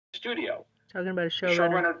studio. Talking about a The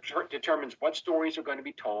showrunner. showrunner determines what stories are going to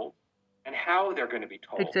be told and how they're going to be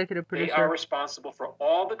told. Executive producer. They are responsible for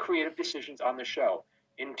all the creative decisions on the show.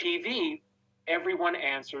 In TV, everyone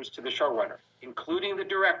answers to the showrunner, including the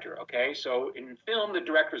director, okay? So in film, the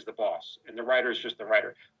director is the boss, and the writer is just the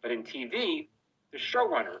writer. But in TV, the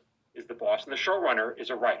showrunner is the boss, and the showrunner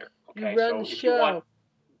is a writer, okay? You run the if show. you want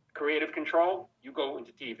creative control, you go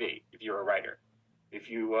into TV if you're a writer.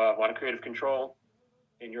 If you want creative control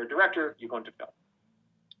and you're a director, you go into film.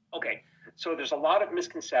 Okay, so there's a lot of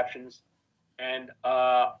misconceptions, and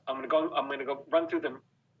I'm gonna go run through them,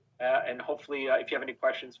 and hopefully, if you have any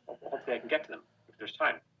questions, hopefully I can get to them if there's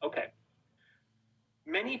time. Okay.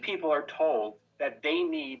 Many people are told that they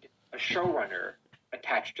need a showrunner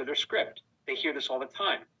attached to their script. They hear this all the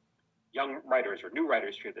time. Young writers or new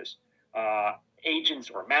writers hear this. Agents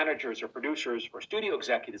or managers or producers or studio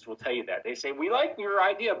executives will tell you that. They say, we like your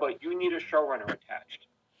idea, but you need a showrunner attached.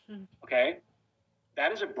 Okay?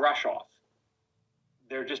 That is a brush off.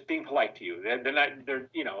 They're just being polite to you. They don't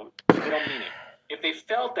mean it. If they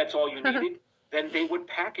felt that's all you needed, then they would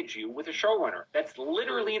package you with a showrunner. That's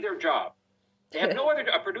literally their job. They have no other,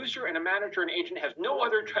 a producer and a manager and agent has no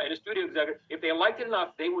other, and a studio executive. If they liked it enough,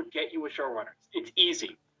 they would get you a showrunner. It's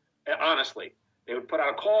easy. Honestly. They would put out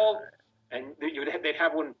a call and they'd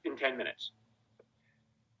have one in 10 minutes.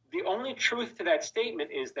 The only truth to that statement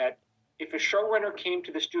is that if a showrunner came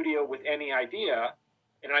to the studio with any idea,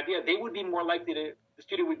 they would be more likely to, the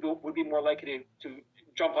studio would be more likely to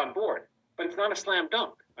jump on board. But it's not a slam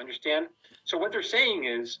dunk, understand? So what they're saying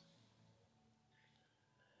is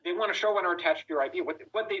they want a showrunner attached to your idea.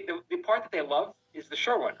 The part that they love is the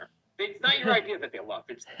showrunner. It's not your idea that they love.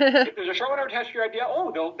 It's if there's a showrunner attached to your idea,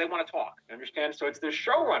 they want to talk. Understand? So it's the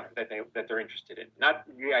showrunner that they're interested in, not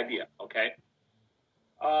the idea. Okay.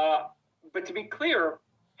 But to be clear,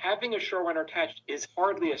 having a showrunner attached is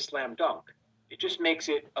hardly a slam dunk. It just makes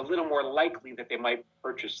it a little more likely that they might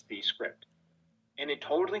purchase the script. And it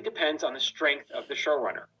totally depends on the strength of the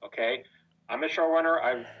showrunner, okay? I'm a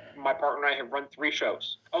showrunner. My partner and I have run 3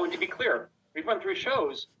 shows. Oh, and to be clear, we've run 3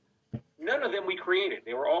 shows. None of them we created.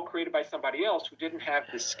 They were all created by somebody else who didn't have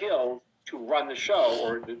the skill to run the show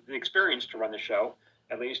or the experience to run the show,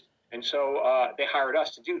 at least. And so they hired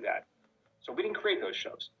us to do that. So we didn't create those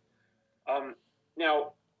shows.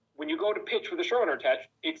 Now, when you go to pitch with a showrunner attached,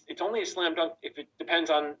 it's only a slam dunk if it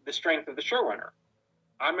depends on the strength of the showrunner.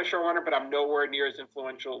 I'm a showrunner, but I'm nowhere near as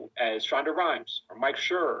influential as Shonda Rhimes or Mike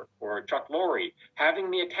Schur or Chuck Lorre.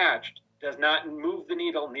 Having me attached does not move the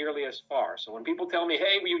needle nearly as far. So when people tell me,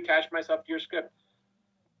 hey, will you attach myself to your script?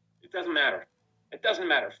 It doesn't matter. It doesn't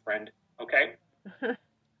matter, friend. Okay?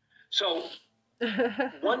 So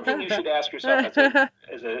one thing you should ask yourself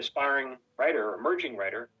as an aspiring writer or emerging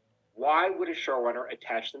writer, why would a showrunner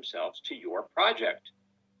attach themselves to your project?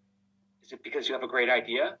 Is it because you have a great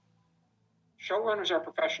idea? Showrunners are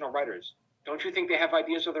professional writers. Don't you think they have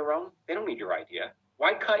ideas of their own? They don't need your idea.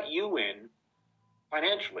 Why cut you in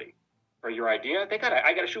financially for your idea? I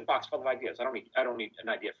got a shoebox full of ideas. I don't need an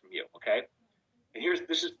idea from you, okay? And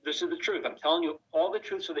this is the truth. I'm telling you all the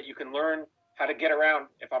truth so that you can learn how to get around.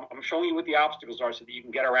 If I'm showing you what the obstacles are so that you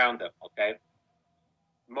can get around them, okay?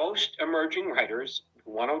 Most emerging writers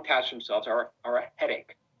who want to attach themselves are a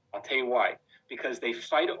headache. I'll tell you why. Because they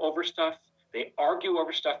fight over stuff. They argue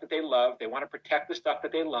over stuff that they love. They want to protect the stuff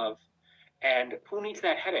that they love. And who needs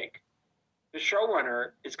that headache? The showrunner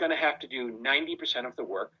is going to have to do 90% of the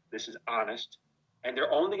work. This is honest. And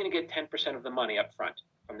they're only going to get 10% of the money up front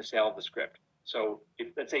from the sale of the script. So if,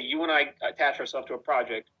 let's say you and I attach ourselves to a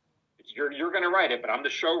project, you're going to write it, but I'm the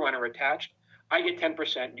showrunner attached. I get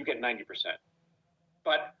 10%, you get 90%.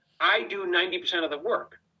 But I do 90% of the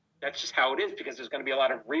work. That's just how it is because there's going to be a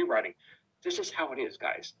lot of rewriting. This is how it is,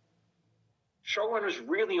 guys. Showrunners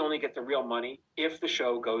really only get the real money if the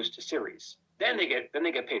show goes to series. Then they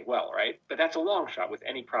get paid well, right? But that's a long shot with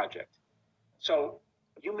any project. So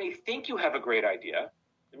you may think you have a great idea,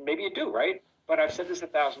 maybe you do, right? But I've said this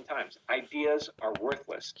 1,000 times. Ideas are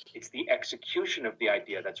worthless. It's the execution of the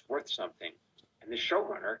idea that's worth something. And the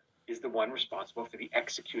showrunner is the one responsible for the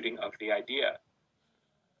executing of the idea.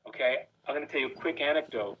 Okay, I'm going to tell you a quick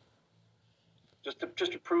anecdote just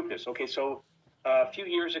to prove this. Okay, so a few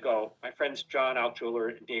years ago, my friends John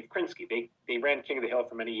Altschuler and Dave Krinsky, they ran King of the Hill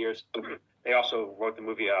for many years. They also wrote the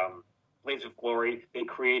movie Blades of Glory. They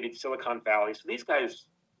created Silicon Valley. So these guys,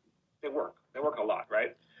 they work a lot,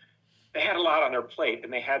 right? They had a lot on their plate,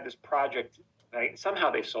 and they had this project. Somehow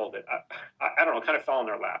they sold it. I don't know, kind of fell in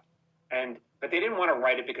their lap. But they didn't want to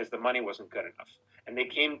write it because the money wasn't good enough. And they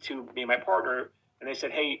came to me and my partner, and they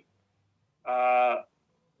said, hey,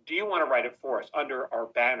 do you want to write it for us under our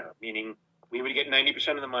banner, meaning We would get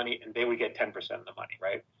 90% of the money, and they would get 10% of the money,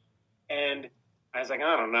 right? And I was like,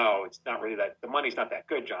 I don't know. It's not really that. The money's not that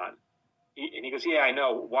good, John. And he goes, yeah, I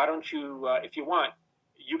know. Why don't you, if you want,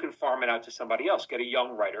 you can farm it out to somebody else. Get a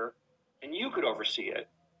young writer, and you could oversee it,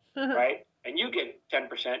 right? And you get 10%,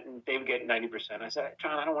 and they would get 90%. I said,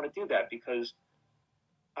 John, I don't want to do that because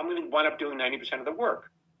I'm going to wind up doing 90% of the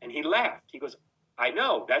work. And he laughed. He goes, I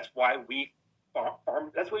know. That's why we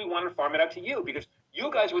farm. That's why we want to farm it out to you, because you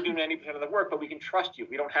guys will do 90% of the work, but we can trust you.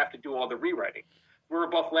 We don't have to do all the rewriting. We were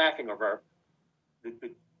both laughing over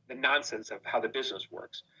the nonsense of how the business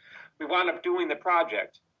works. We wound up doing the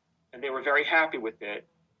project, and they were very happy with it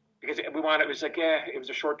because it was like, it was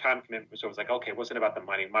a short time commitment. So it was like, okay, it wasn't about the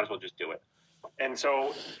money. Might as well just do it. And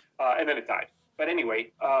so, and then it died. But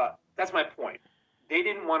anyway, that's my point. They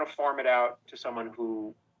didn't want to farm it out to someone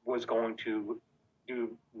who was going to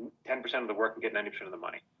do 10% of the work and get 90% of the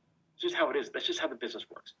money. It's just how it is. That's just how the business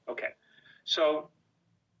works. Okay. So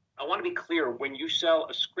I want to be clear. When you sell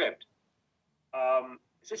a script,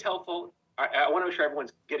 is this helpful? I want to make sure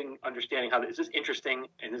everyone's getting understanding is this interesting,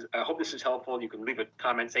 and I hope this is helpful. You can leave a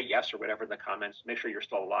comment, say yes or whatever in the comments. Make sure you're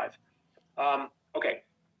still alive. Okay.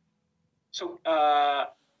 So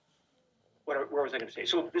where was I going to say?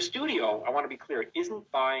 So the studio, I want to be clear,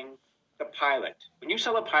 isn't buying the pilot. When you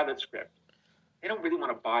sell a pilot script, they don't really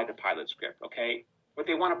want to buy the pilot script, okay? What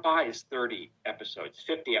they want to buy is 30 episodes,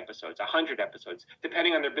 50 episodes, 100 episodes,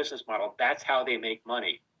 depending on their business model. That's how they make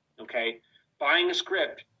money, okay? Buying a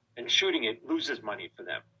script and shooting it loses money for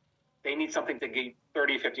them. They need something to get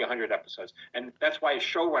 30, 50, 100 episodes. And that's why a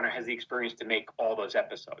showrunner has the experience to make all those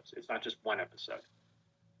episodes. It's not just one episode.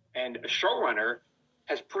 And a showrunner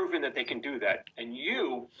has proven that they can do that. And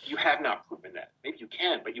you have not proven that. Maybe you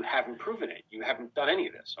can, but you haven't proven it. You haven't done any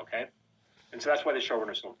of this, okay? And so that's why the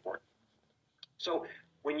showrunner is so important. So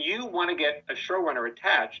when you want to get a showrunner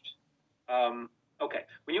attached,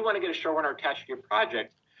 when you want to get a showrunner attached to your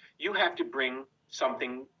project, you have to bring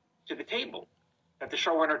something to the table that the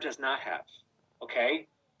showrunner does not have, okay?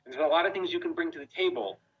 And there's a lot of things you can bring to the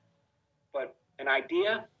table, but an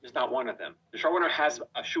idea is not one of them. The showrunner has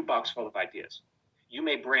a shoebox full of ideas. You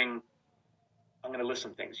may bring, I'm going to list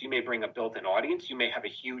some things. You may bring a built-in audience. You may have a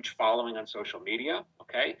huge following on social media,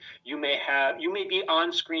 okay? You may be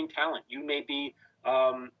on-screen talent. You may be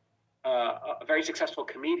a very successful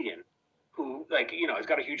comedian who, has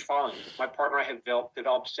got a huge following. My partner and I have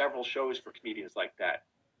developed several shows for comedians like that.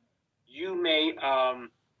 You may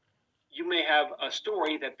have a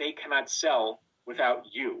story that they cannot sell without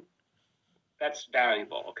you. That's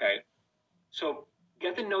valuable, okay? So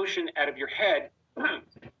get the notion out of your head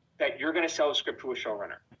that you're going to sell a script to a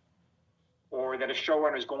showrunner, or that a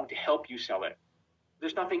showrunner is going to help you sell it.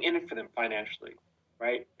 There's nothing in it for them financially,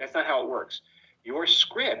 right? That's not how it works. Your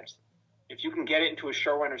script, if you can get it into a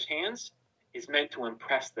showrunner's hands, is meant to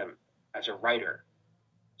impress them as a writer.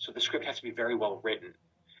 So the script has to be very well written.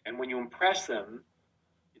 And when you impress them,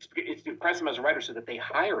 it's to impress them as a writer so that they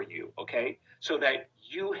hire you, okay? So that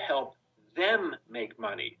you help them make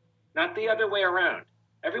money, not the other way around.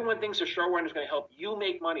 Everyone thinks a showrunner is going to help you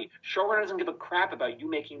make money. Showrunner doesn't give a crap about you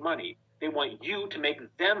making money. They want you to make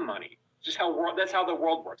them money. That's how the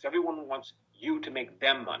world works. Everyone wants you to make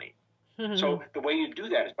them money. So the way you do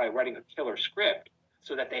that is by writing a killer script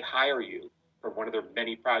so that they hire you for one of their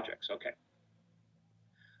many projects.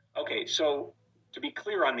 Okay, so to be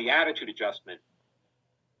clear on the attitude adjustment,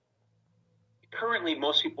 currently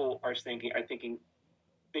most people are thinking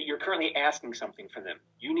that you're currently asking something from them.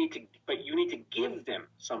 You need to give them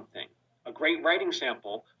something. A great writing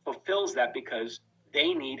sample fulfills that because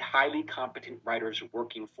they need highly competent writers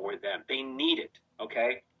working for them. They need it,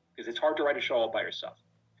 okay? Because it's hard to write a show all by yourself.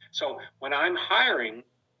 So when I'm hiring,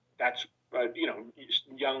 that's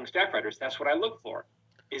young staff writers, that's what I look for.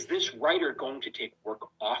 Is this writer going to take work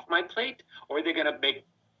off my plate, or are they going to make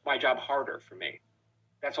my job harder for me?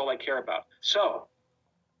 That's all I care about. So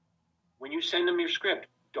when you send them your script,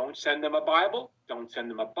 don't send them a Bible, don't send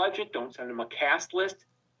them a budget, don't send them a cast list.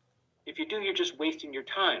 If you do, you're just wasting your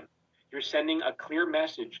time. You're sending a clear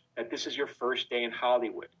message that this is your first day in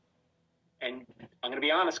Hollywood. And I'm going to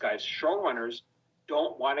be honest, guys, showrunners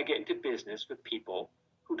don't want to get into business with people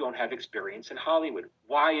who don't have experience in Hollywood.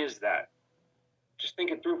 Why is that? Just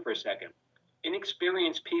think it through for a second.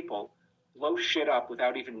 Inexperienced people blow shit up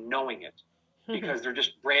without even knowing it because they're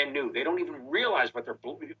just brand new. They don't even realize what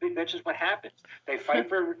that's just what happens. They fight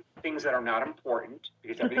for things that are not important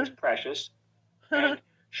because everything's precious. And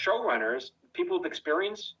showrunners, people with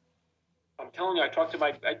experience, I'm telling you, I talk to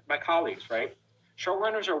my colleagues, right?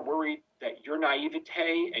 Showrunners are worried that your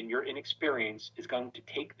naivete and your inexperience is going to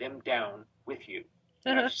take them down with you.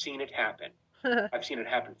 And I've seen it happen. I've seen it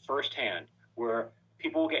happen firsthand. where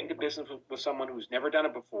people get into business with someone who's never done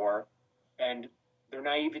it before, and their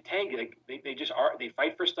naivete, they just are, they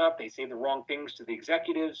fight for stuff, they say the wrong things to the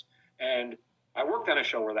executives, and I worked on a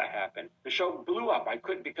show where that happened. The show blew up. I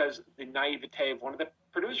couldn't, because the naivete of one of the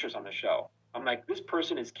producers on the show. I'm like, this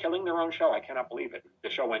person is killing their own show. I cannot believe it. The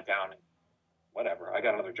show went down, and whatever. I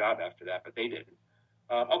got another job after that, but they didn't.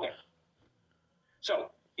 Okay.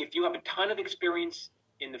 So if you have a ton of experience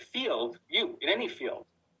in the field, in any field,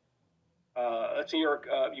 let's say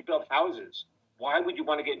you build houses, why would you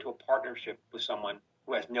want to get into a partnership with someone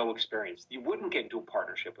who has no experience? You wouldn't get into a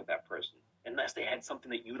partnership with that person unless they had something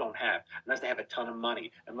that you don't have, unless they have a ton of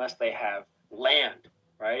money, unless they have land,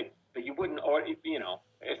 right? But you wouldn't, or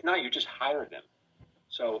if not, you just hire them.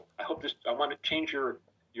 So I want to change your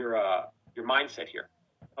mindset here.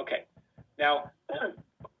 Okay, now.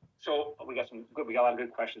 So we got a lot of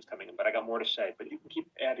good questions coming in, but I got more to say. But you can keep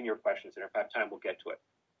adding your questions, and if I have time, we'll get to it.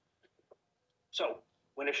 So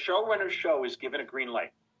when a showrunner's show is given a green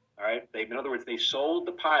light, all right, in other words, they sold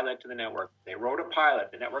the pilot to the network. They wrote a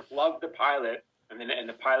pilot. The network loved the pilot, and the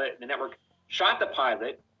network shot the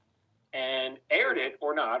pilot and aired it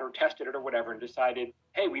or not, or tested it or whatever, and decided,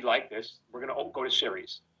 hey, we like this. We're going to go to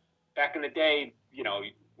series. Back in the day,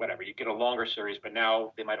 whatever, you get a longer series, but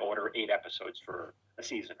now they might order 8 episodes for a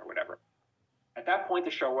season or whatever. At that point,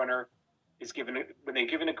 the showrunner is when they're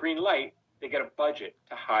given a green light, they get a budget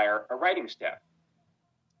to hire a writing staff.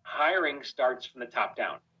 Hiring starts from the top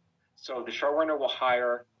down. So the showrunner will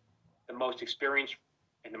hire the most experienced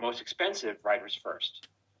and the most expensive writers first,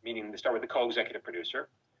 meaning they start with the co-executive producer,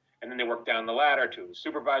 and then they work down the ladder to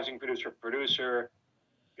supervising producer,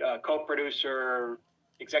 co-producer,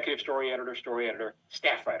 executive story editor,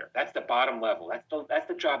 staff writer. That's the bottom level. That's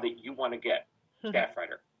the job that you want to get, staff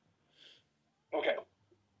writer. Okay.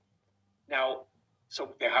 Now,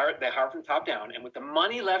 so they hire from top down, and with the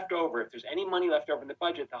money left over, if there's any money left over in the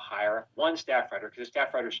budget, they'll hire one staff writer because the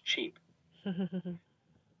staff writer is cheap.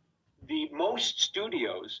 The most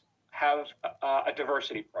studios have a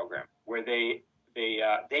diversity program where they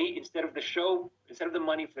instead of the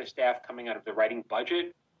money for the staff coming out of the writing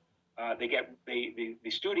budget, the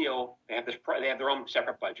studio, they have their own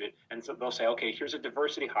separate budget, and so they'll say, okay, here's a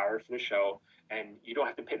diversity hire for the show, and you don't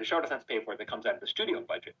have to pay, the show doesn't have to pay for it. That comes out of the studio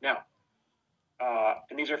budget. Now,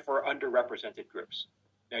 and these are for underrepresented groups.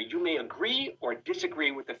 Now, you may agree or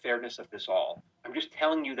disagree with the fairness of this all. I'm just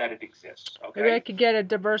telling you that it exists. Okay. Maybe I could get a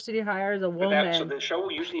diversity hire as a woman. So the show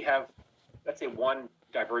will usually have, let's say, one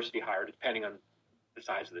diversity hire, depending on the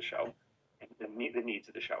size of the show and the needs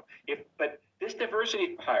of the show. But this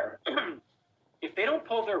diversity hire, if they don't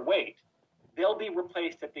pull their weight, they'll be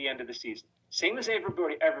replaced at the end of the season. Same as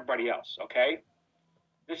everybody else. Okay.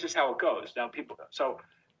 This is how it goes.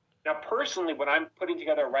 Now, personally, when I'm putting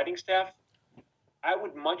together a writing staff, I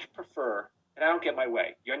would much prefer, and I don't get my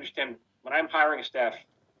way. You understand, when I'm hiring a staff,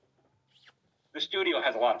 the studio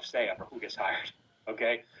has a lot of say over who gets hired,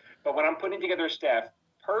 okay? But when I'm putting together a staff,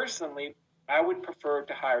 personally, I would prefer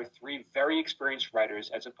to hire 3 very experienced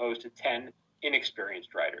writers as opposed to 10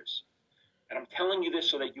 inexperienced writers. And I'm telling you this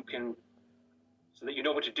so that you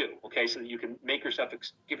know what to do, okay? So that you can give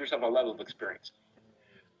yourself a level of experience.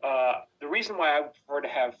 The reason why I would prefer to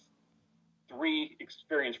have 3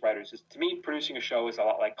 experienced writers is, to me, producing a show is a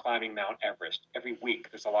lot like climbing Mount Everest. Every week,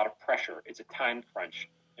 there's a lot of pressure. It's a time crunch.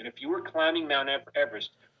 And if you were climbing Mount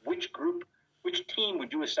Everest, which team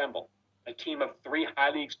would you assemble? A team of 3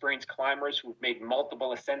 highly experienced climbers who've made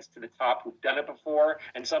multiple ascents to the top, who've done it before,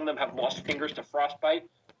 and some of them have lost fingers to frostbite,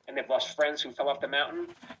 and they've lost friends who fell off the mountain,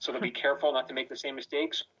 so they'll be careful not to make the same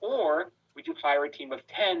mistakes? Or would you hire a team of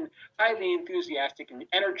 10 highly enthusiastic and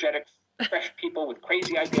energetic, fresh people with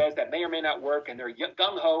crazy ideas that may or may not work, and they're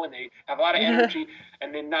gung-ho and they have a lot of energy,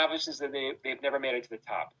 and then novices that they've never made it to the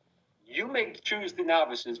top? You may choose the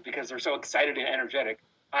novices because they're so excited and energetic.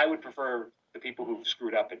 I would prefer the people who've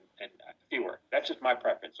screwed up and fewer. That's just my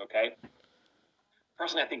preference, okay?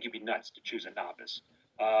 Personally, I think you'd be nuts to choose a novice.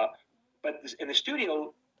 But in the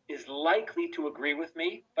studio is likely to agree with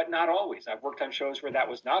me, but not always. I've worked on shows where that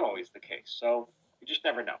was not always the case, so you just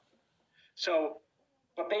never know. So,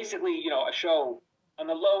 but basically, a show on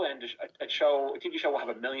the low end, a TV show will have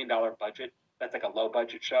 $1 million budget. That's like a low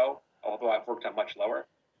budget show, although I've worked on much lower.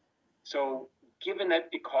 So, given that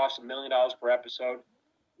it costs $1 million per episode,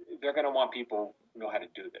 they're going to want people who know how to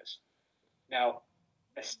do this. Now,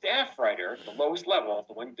 a staff writer, the lowest level,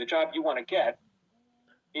 the job you want to get,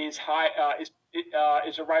 is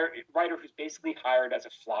a writer who's basically hired as a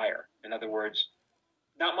flyer. In other words,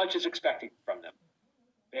 not much is expected from them.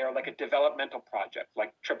 They're like a developmental project,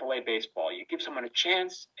 like AAA baseball. You give someone a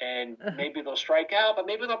chance, and maybe they'll strike out, but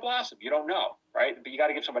maybe they'll blossom. You don't know, right? But you got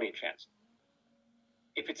to give somebody a chance.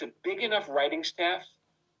 if it's a big enough writing staff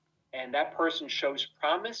and that person shows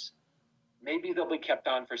promise, maybe they'll be kept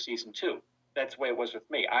on for season 2. That's the way it was with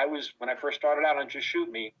me. When I first started out on Just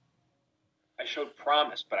Shoot Me, I showed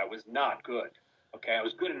promise, but I was not good. Okay, I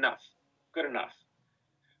was good enough.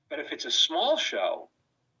 But if it's a small show,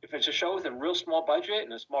 if it's a show with a real small budget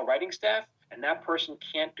and a small writing staff, and that person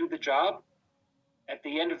can't do the job, at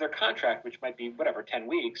the end of their contract, which might be, 10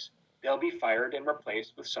 weeks, they'll be fired and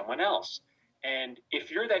replaced with someone else. And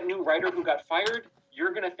if you're that new writer who got fired,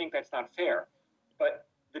 you're going to think that's not fair. But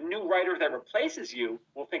the new writer that replaces you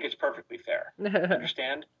will think it's perfectly fair.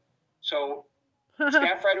 Understand? So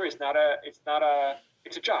staff writer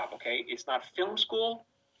it's a job, okay? It's not film school.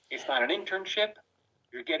 It's not an internship.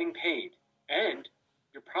 You're getting paid. And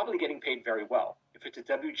you're probably getting paid very well. If it's a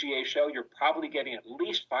WGA show, you're probably getting at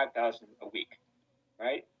least $5,000 a week,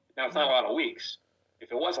 right? Now, it's not a lot of weeks.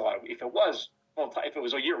 If it was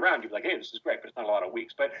a year round, you'd be like, hey, this is great, but it's not a lot of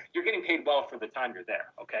weeks. But you're getting paid well for the time you're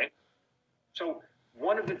there, okay? So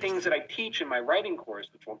one of the things that I teach in my writing course,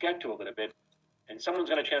 which we'll get to a little bit, and someone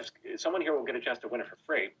here will get a chance to win it for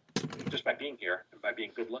free, just by being here and by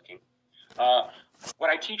being good looking. What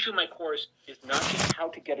I teach you in my course is not just how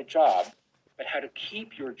to get a job, but how to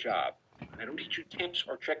keep your job. I don't teach you tips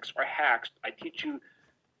or tricks or hacks. I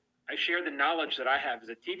share the knowledge that I have as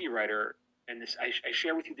a TV writer, and I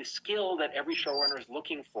share with you the skill that every showrunner is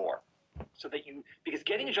looking for, because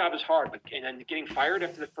getting a job is hard, and then getting fired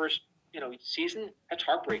after the first season, that's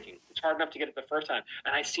heartbreaking. It's hard enough to get it the first time,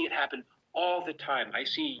 and I see it happen all the time. I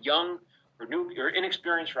see young or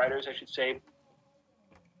inexperienced writers, I should say,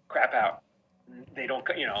 crap out. They don't,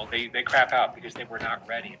 they crap out because they were not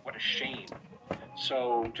ready. What a shame.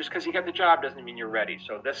 So just because you got the job doesn't mean you're ready.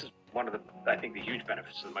 So this is one of the huge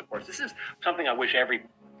benefits of my course. This is something I wish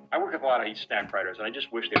I work with a lot of staff writers, and I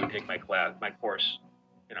just wish they would take my course.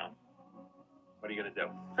 What are you going to do?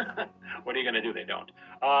 What are you going to do? They don't.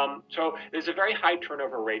 So there's a very high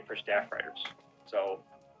turnover rate for staff writers. So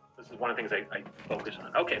this is one of the things I focus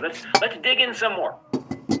on. Okay, let's dig in some more.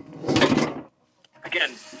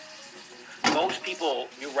 Again, most people,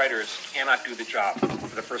 new writers, cannot do the job.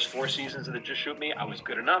 For the first 4 seasons of the Just Shoot Me, I was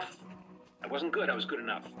good enough. I wasn't good. I was good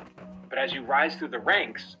enough. But as you rise through the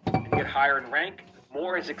ranks and get higher in rank,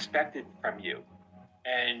 more is expected from you.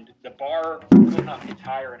 And the bar gets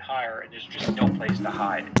higher and higher, and there's just no place to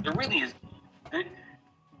hide. There really is.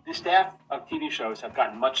 The staff of TV shows have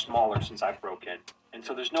gotten much smaller since I broke in. And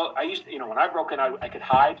so there's no, when I broke in, I could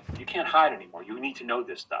hide. You can't hide anymore. You need to know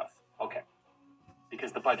this stuff. Okay.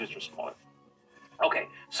 Because the budgets are smaller. Okay,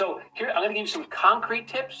 so here I'm going to give you some concrete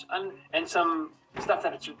tips and some stuff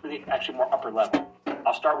that it's really actually more upper level.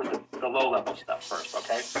 I'll start with the low level stuff first,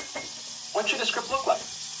 okay? What should a script look like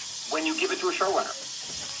when you give it to a showrunner?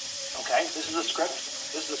 Okay, this is a script.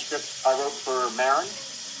 This is a script I wrote for Marin.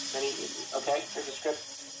 Okay, here's a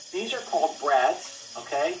script. These are called brads,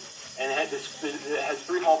 okay? And it has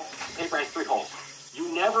 3 holes. The paper has 3 holes.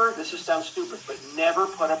 You never, sounds stupid, but never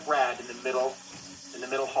put a brad in the middle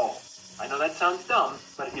hole. I know that sounds dumb,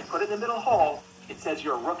 but if you put it in the middle hole, it says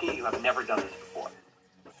you're a rookie, you have never done this before.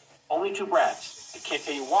 Only 2 brads. I can't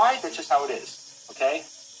tell you why, that's just how it is, okay?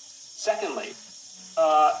 Secondly,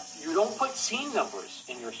 you don't put scene numbers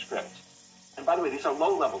in your script. And by the way, these are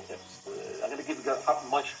low-level tips. I'm going to give you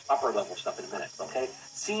much upper-level stuff in a minute, okay?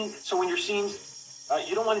 So when your scenes,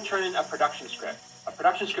 you don't want to turn in a production script. A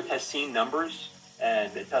production script has scene numbers,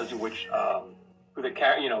 and it tells you which... who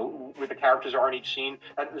the characters are in each scene.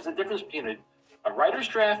 There's a difference between a writer's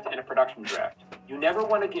draft and a production draft. You never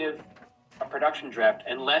want to give a production draft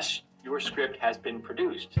unless your script has been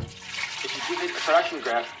produced. If you give it a production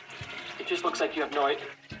draft, it just looks like you have no idea,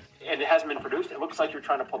 and it hasn't been produced. It looks like you're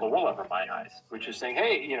trying to pull the wool over my eyes, which is saying,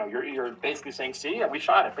 hey, you're basically saying, see, yeah, we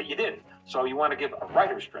shot it, but you didn't. So you want to give a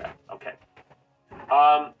writer's draft. Okay.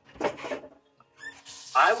 I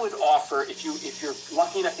would offer, if you're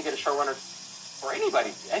lucky enough to get a showrunner, or anybody,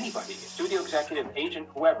 studio executive, agent,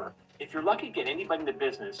 whoever, if you're lucky to get anybody in the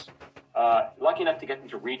business, lucky enough to get them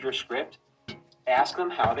to read your script, ask them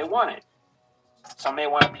how they want it. Some may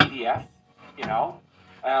want a PDF,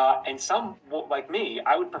 and some, like me,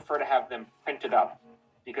 I would prefer to have them printed up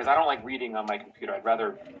because I don't like reading on my computer. I'd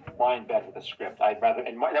rather lie in bed with a script. And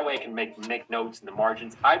that way I can make notes in the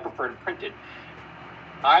margins. I prefer to print it.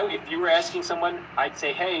 If you were asking someone, I'd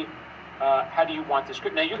say, hey, how do you want the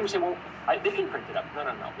script? Now you're going to say, well, they can print it up.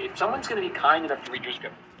 No. If someone's going to be kind enough to read your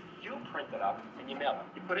script, you print it up and you mail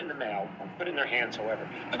it. You put it in the mail, put it in their hands, however.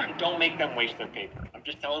 Don't make them waste their paper. I'm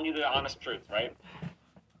just telling you the honest truth, right?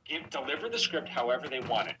 Deliver the script however they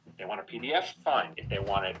want it. If they want a PDF, fine. If they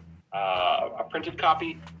want it a printed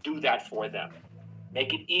copy, do that for them.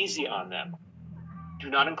 Make it easy on them. Do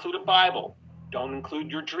not include a Bible. Don't include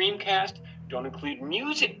your Dreamcast. Don't include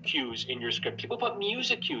music cues in your script. People put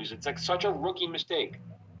music cues. It's like such a rookie mistake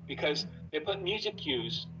because they put music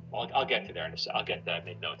cues. Well, I'll get to there in a second. I'll get that. I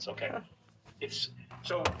made notes. Okay.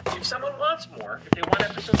 So if someone wants more, if they want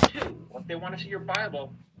episode 2, or if they want to see your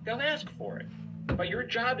Bible, they'll ask for it. But your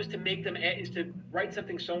job is to write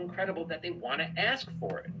something so incredible that they want to ask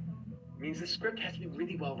for it. It means the script has to be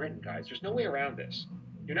really well written, guys. There's no way around this.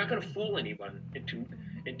 You're not going to fool anyone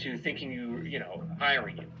into thinking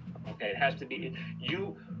hiring you. Okay, it has to be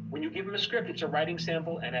when you give them a script, it's a writing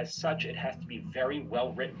sample, and as such, it has to be very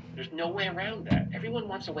well written. There's no way around that. Everyone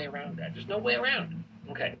wants a way around that. There's no way around.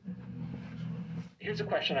 Okay. Here's a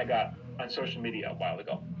question I got on social media a while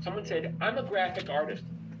ago. Someone said, I'm a graphic artist.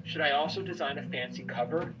 Should I also design a fancy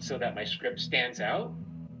cover so that my script stands out?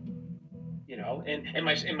 And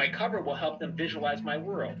my cover will help them visualize my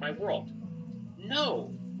world.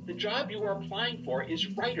 No, the job you are applying for is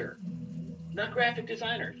writer, not graphic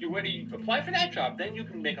designer. If you apply for that job, then you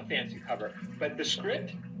can make a fancy cover. But the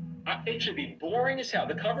script, it should be boring as hell.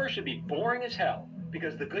 The cover should be boring as hell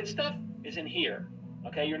because the good stuff is in here.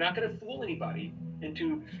 Okay, you're not going to fool anybody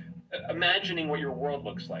into imagining what your world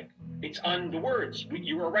looks like. It's on the words.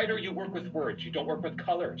 You're a writer, you work with words. You don't work with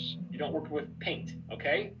colors. You don't work with paint,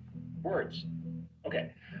 okay? Words.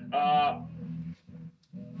 Okay.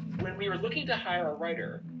 When we were looking to hire a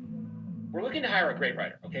writer, we're looking to hire a great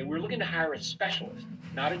writer, okay? We're looking to hire a specialist,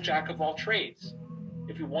 not a jack of all trades.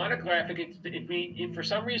 If we want a graphic, if for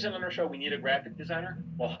some reason on our show we need a graphic designer,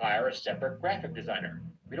 we'll hire a separate graphic designer.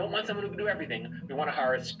 We don't want someone who can do everything. We want to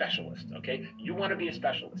hire a specialist, okay? You want to be a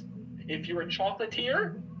specialist. If you're a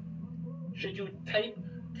chocolatier, should you tape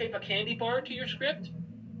a candy bar to your script?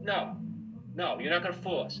 No, you're not going to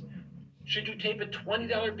fool us. Should you tape a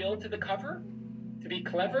 $20 bill to the cover to be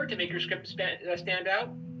clever, to make your script stand out?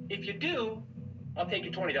 If you do, I'll take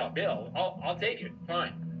your $20 bill. I'll take it,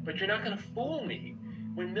 fine. But you're not going to fool me.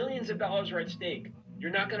 When millions of dollars are at stake,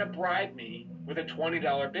 you're not going to bribe me with a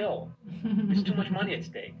 $20 bill. There's too much money at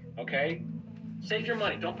stake, okay? Save your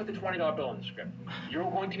money. Don't put the $20 bill in the script. You're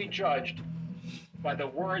going to be judged by the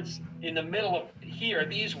words in the middle of here,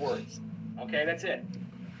 these words. Okay, that's it.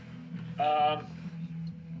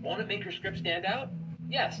 Won't it make your script stand out?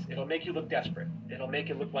 Yes, it'll make you look desperate. It'll make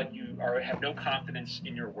it look like you have no confidence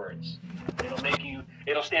in your words.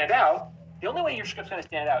 It'll stand out. The only way your script's going to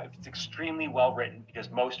stand out if it's extremely well written, because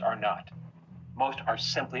most are not. Most are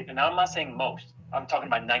simply, and I'm not saying most, I'm talking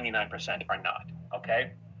about 99% are not,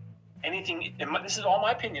 okay? Anything, this is all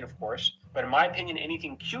my opinion, of course, but in my opinion,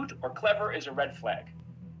 anything cute or clever is a red flag.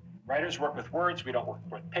 Writers work with words, we don't work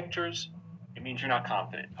with pictures. It means you're not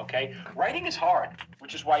confident, okay? Writing is hard,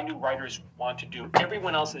 which is why new writers want to do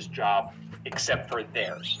everyone else's job except for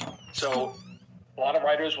theirs. So a lot of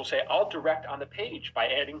writers will say, I'll direct on the page by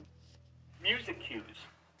adding music cues.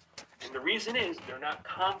 And the reason is they're not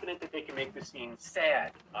confident that they can make the scene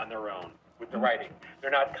sad on their own with the writing. They're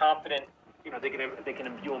not confident, they can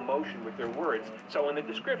imbue emotion with their words. So in the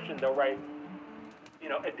description, they'll write,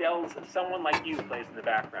 Adele's Someone Like You plays in the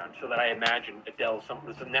background, so that I imagine Adele's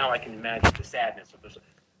so now I can imagine the sadness of this.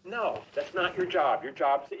 No, that's not your job. Your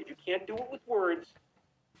job is, if you can't do it with words,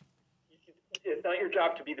 it's not your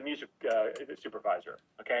job to be the music supervisor,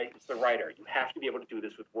 okay? It's the writer. You have to be able to do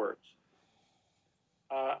this with words.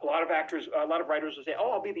 A lot of writers will say,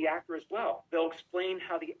 I'll be the actor as well. They'll explain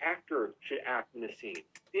how the actor should act in the scene.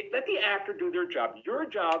 Let the actor do their job. Your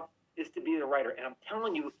job is to be the writer. And I'm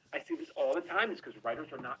telling you, I see this all the time. It's because writers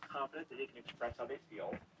are not confident that they can express how they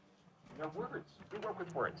feel in their words. We work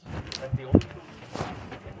with words. That's the only tool.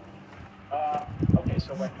 Okay,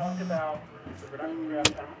 so I talked about the production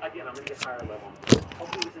draft. Again, I'm going to get higher level.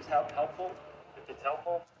 Hopefully this is helpful. If it's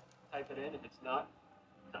helpful, type it in. If it's not,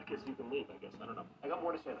 I guess you can leave, I guess. I don't know. I got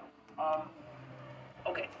more to say, though.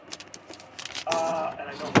 Okay. And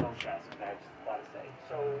I know phone chats, because I have a lot to say.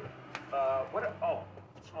 So,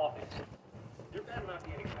 small things. There better not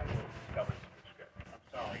be any kind of misspellings in the script. I'm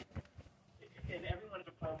sorry. And everyone has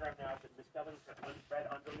a program now that misspellings are red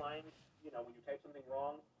underlined. When you type something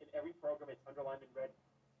wrong, in every program it's underlined in red.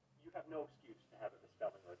 You have no excuse to have a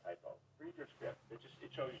misspelling or a typo. Read your script. It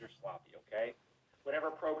shows you're sloppy, okay? Whatever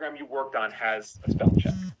program you worked on has a spell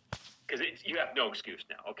check. Because you have no excuse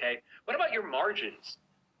now, okay? What about your margins?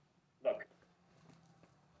 Look,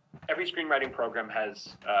 every screenwriting program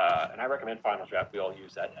has, and I recommend Final Draft. We all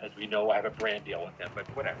use that. As we know, I have a brand deal with them, but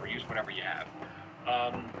whatever. Use whatever you have.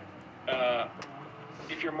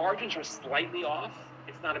 If your margins are slightly off,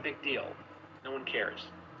 it's not a big deal. No one cares.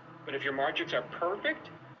 But if your margins are perfect,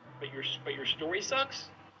 but your story sucks,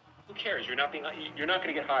 who cares? You're not going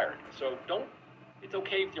to get hired. So don't It's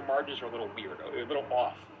okay if your margins are a little weird, or a little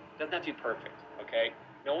off. It doesn't have to be perfect, okay?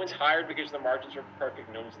 No one's hired because the margins are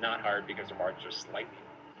perfect. No one's not hired because the margins are slightly,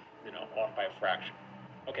 off by a fraction.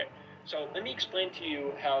 Okay, so let me explain to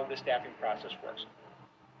you how the staffing process works.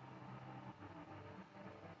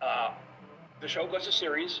 The show goes to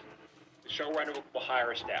series. The showrunner will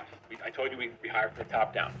hire a staff. I told you we hire from the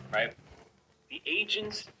top down, right? The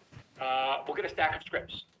agents will get a stack of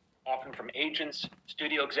scripts, often from agents,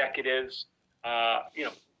 studio executives.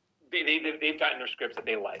 They've gotten their scripts that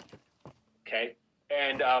they like, okay?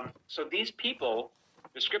 And so these people,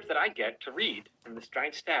 the scripts that I get to read from this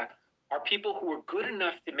giant staff, are people who were good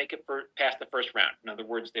enough to make it past the first round. In other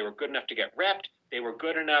words, they were good enough to get repped. They were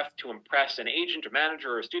good enough to impress an agent or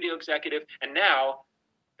manager or a studio executive. And now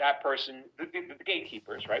that person, the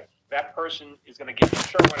gatekeepers, right? That person is going to give the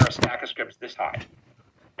showrunner a stack of scripts this high.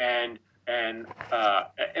 And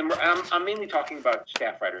I'm mainly talking about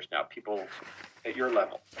staff writers now, people at your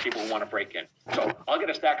level, people who want to break in. So I'll get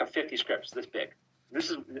a stack of 50 scripts this big.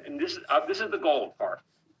 This is the gold part.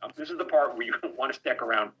 This is the part where you want to stick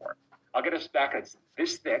around for. I'll get a stack that's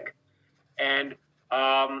this thick, and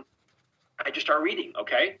I just start reading.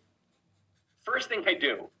 Okay. First thing I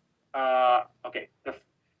do.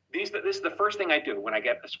 This is the first thing I do when I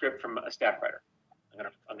get a script from a staff writer.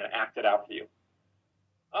 I'm gonna act it out for you.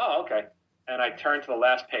 Oh, okay. And I turn to the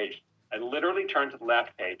last page. I literally turn to the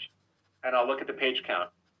last page, and I'll look at the page count.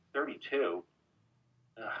 32.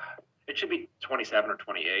 It should be 27 or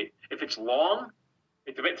 28. If it's long,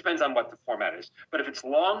 it depends on what the format is. But if it's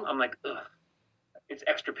long, I'm like, ugh, it's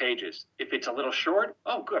extra pages. If it's a little short,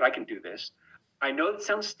 oh, good, I can do this. I know it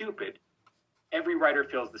sounds stupid. Every writer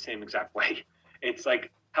feels the same exact way. It's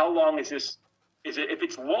like, how long is this? If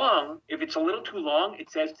it's long, if it's a little too long, it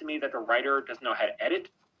says to me that the writer doesn't know how to edit.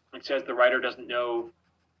 It says the writer doesn't know,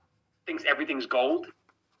 thinks everything's gold.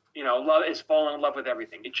 Love is falling in love with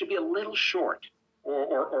everything. It should be a little short,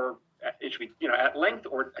 or it should be, at length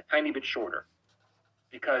or a tiny bit shorter.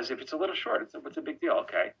 Because if it's a little short, what's a big deal?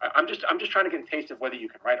 Okay, I'm just trying to get a taste of whether you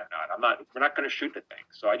can write or not. We're not going to shoot the thing.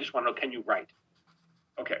 So I just want to know, can you write?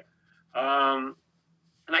 Okay. And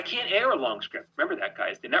I can't air a long script. Remember that,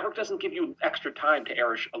 guys. The network doesn't give you extra time to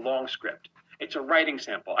air a long script. It's a writing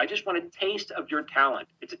sample. I just want a taste of your talent.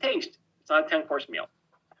 It's a taste. It's not a 10-course meal.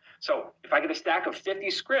 So if I get a stack of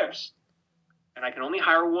 50 scripts and I can only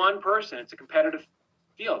hire one person, it's a competitive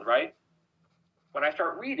field, right? When I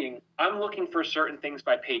start reading, I'm looking for certain things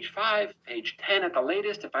by page 5, page 10 at the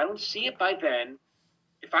latest. If I don't see it by then,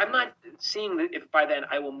 if I'm not seeing it by then,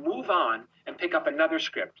 I will move on and pick up another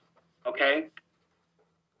script, okay?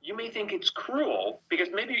 You may think it's cruel because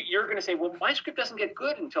maybe you're going to say, well, my script doesn't get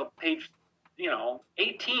good until page,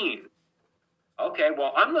 18. Okay,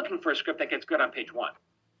 well, I'm looking for a script that gets good on page 1.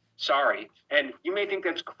 Sorry. And you may think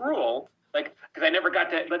that's cruel, because I never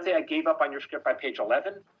got to, let's say I gave up on your script by page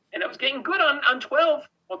 11, and I was getting good on 12.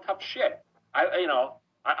 Well, tough shit.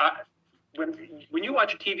 When you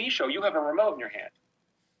watch a TV show, you have a remote in your hand.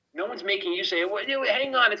 No one's making you say, well,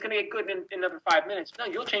 hang on, it's going to get good in another 5 minutes. No,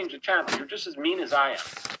 you'll change the channel. You're just as mean as I am.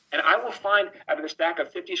 And I will find, out of a stack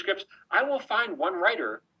of 50 scripts, I will find one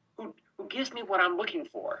writer who gives me what I'm looking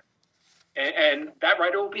for. And that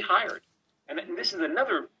writer will be hired. And this is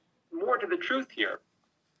another, more to the truth here.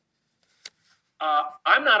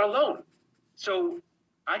 I'm not alone. So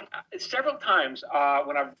several times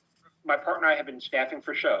when my partner and I have been staffing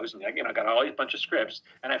for shows, and I got all these bunch of scripts,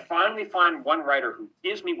 and I finally find one writer who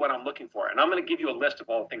gives me what I'm looking for. And I'm going to give you a list of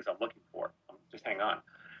all the things I'm looking for. Just hang on.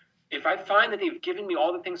 If I find that they've given me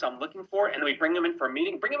all the things I'm looking for, and we bring them in for a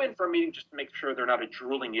meeting, just to make sure they're not a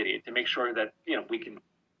drooling idiot, to make sure that we can,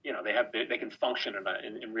 they can function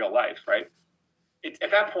in real life, right? At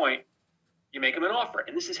that point, you make them an offer,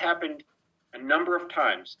 and this has happened a number of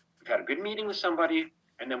times. We've had a good meeting with somebody,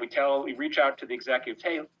 and then we reach out to the executive,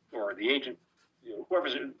 hey, or the agent,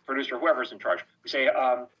 whoever's a producer, whoever's in charge. We say,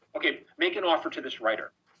 okay, make an offer to this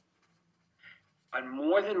writer. On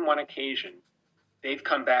more than one occasion, they've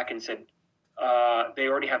come back and said they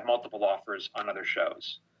already have multiple offers on other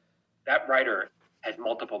shows. That writer has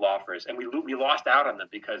multiple offers, and we lost out on them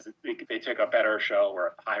because they took a better show or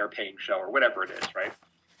a higher paying show or whatever it is, right?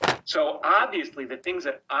 So obviously the things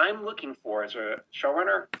that I'm looking for as a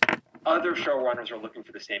showrunner, other showrunners are looking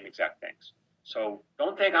for the same exact things. So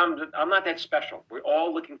don't think I'm not that special. We're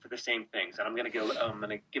all looking for the same things, and I'm going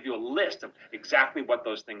to give you a list of exactly what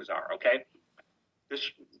those things are. Okay,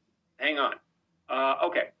 hang on.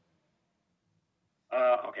 Okay,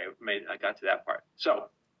 I got to that part. So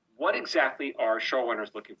what exactly are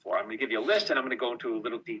showrunners looking for? I'm going to give you a list, and I'm going to go into a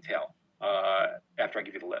little detail after I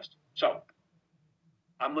give you the list. So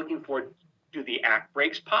I'm looking for, do the act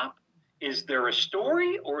breaks pop? Is there a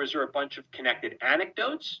story, or is there a bunch of connected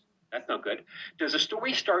anecdotes? That's no good. Does the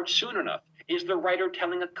story start soon enough? Is the writer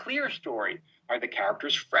telling a clear story? Are the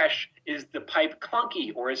characters fresh? Is the pipe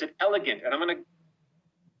clunky, or is it elegant? And I'm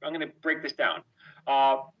gonna break this down.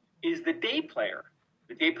 Is the day player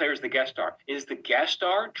is the guest star? Is the guest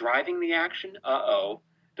star driving the action?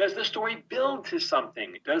 Does the story build to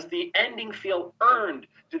something? Does the ending feel earned?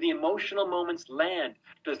 Do the emotional moments land?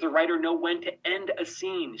 Does the writer know when to end a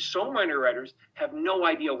scene? So many writers have no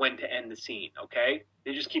idea when to end the scene, okay?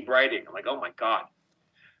 They just keep writing. I'm like, oh my God.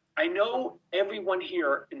 I know everyone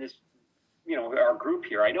here in this, our group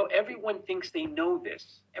here, I know everyone thinks they know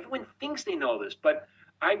this. Everyone thinks they know this, but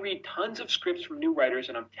I read tons of scripts from new writers,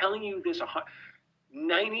 and I'm telling you this,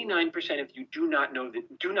 99% of you do not know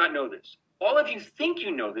this. All of you think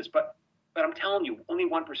you know this, but I'm telling you, only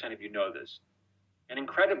 1% of you know this. And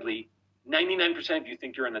incredibly, 99% of you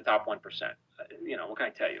think you're in the top 1%. What can I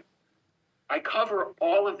tell you? I cover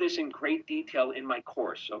all of this in great detail in my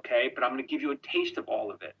course, okay? But I'm going to give you a taste of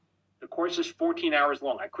all of it. The course is 14 hours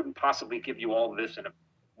long. I couldn't possibly give you all of this in a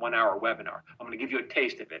 1-hour webinar. I'm going to give you a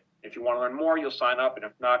taste of it. If you want to learn more, you'll sign up. And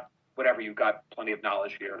if not, whatever, you've got plenty of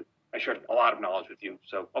knowledge here. I shared a lot of knowledge with you.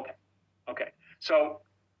 So, okay. So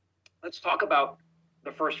let's talk about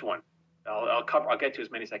the first one. I'll get to as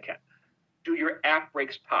many as I can. Do your act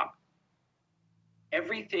breaks pop?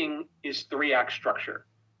 Everything is 3-act structure.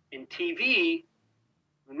 In TV,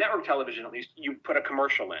 network television at least, you put a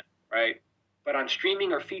commercial in, right? But on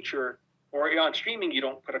streaming or feature, or on streaming, you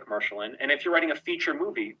don't put a commercial in. And if you're writing a feature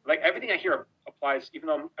movie, like everything I hear applies, even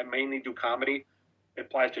though I mainly do comedy, it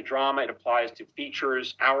applies to drama, it applies to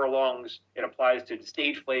features, hour-longs, it applies to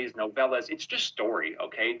stage plays, novellas. It's just story,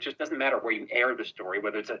 okay? It just doesn't matter where you air the story,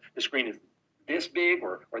 whether the screen is this big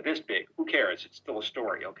or this big. Who cares? It's still a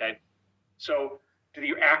story, okay? So do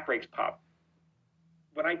your act breaks pop?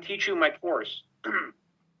 When I teach you my course,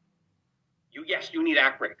 you need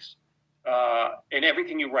act breaks. In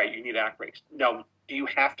everything you write, you need act breaks. No, do you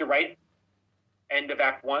have to write end of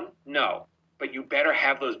act 1? No. But you better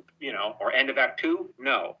have those, or end of act 2?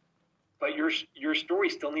 No. But your story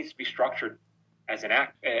still needs to be structured as an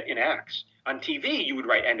act, in acts. On TV, you would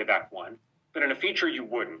write end of act 1, but in a feature, you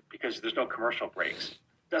wouldn't because there's no commercial breaks.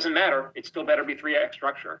 Doesn't matter. It still better be 3-act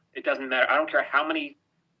structure. It doesn't matter. I don't care how many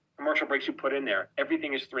commercial breaks you put in there.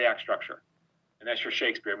 Everything is 3-act structure. And that's your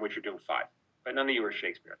Shakespeare, in which you're doing 5. But none of you are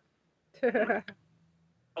Shakespeare.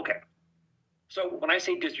 Okay. So when I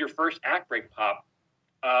say does your first act break pop,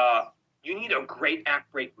 you need a great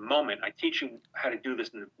act break moment. I teach you how to do this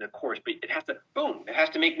in the course, but it has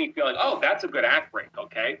to make me feel like, oh, that's a good act break,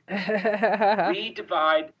 okay? We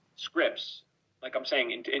divide scripts, like I'm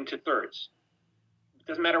saying, into thirds. It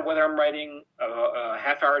doesn't matter whether I'm writing a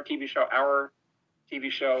half-hour TV show, hour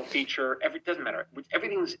TV show, feature, it doesn't matter.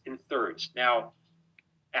 Everything's in thirds. Now,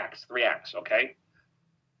 3 acts, okay?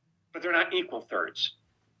 But they're not equal thirds.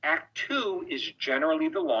 Act 2 is generally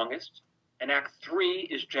the longest, and Act 3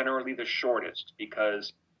 is generally the shortest,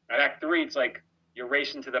 because at Act 3, it's like you're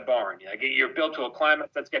racing to the barn. You're built to a climax.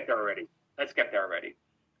 Let's get there already.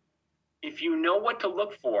 If you know what to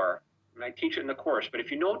look for, and I teach it in the course, but if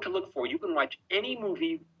you know what to look for, you can watch any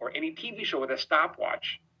movie or any TV show with a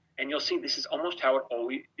stopwatch, and you'll see this is almost how it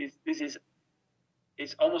always is.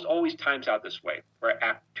 It's almost always times out this way, where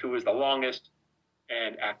Act 2 is the longest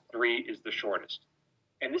and Act 3 is the shortest.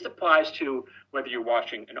 And this applies to whether you're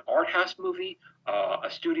watching an art house movie, a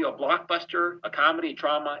studio blockbuster, a comedy,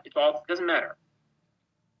 drama. It doesn't matter.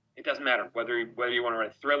 It doesn't matter whether you want to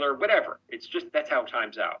write a thriller, whatever. It's just that's how it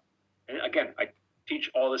times out. And again, I teach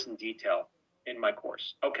all this in detail in my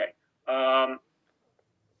course. Okay.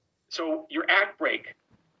 So your act break,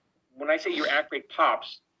 when I say your act break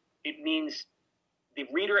pops, it means the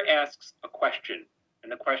reader asks a question,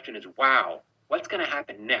 and the question is, wow, what's going to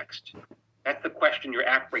happen next? That's the question your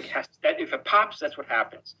act break has to, if it pops, that's what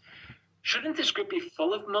happens. Shouldn't the script be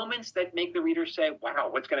full of moments that make the reader say, wow,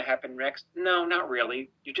 what's going to happen next? No, not really.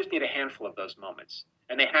 You just need a handful of those moments,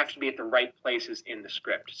 and they have to be at the right places in the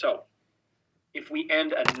script. So if we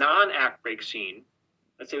end a non-act break scene,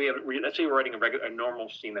 let's say we're writing a normal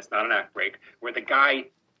scene that's not an act break, where the guy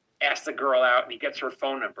asks the girl out and he gets her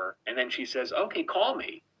phone number, and then she says, okay, call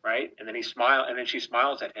me, right? And then she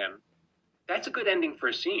smiles at him. That's a good ending for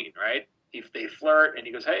a scene, right? If they flirt and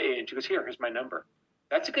he goes, hey, and she goes, here's my number.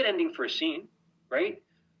 That's a good ending for a scene, right?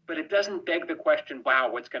 But it doesn't beg the question,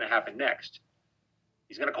 wow, what's going to happen next?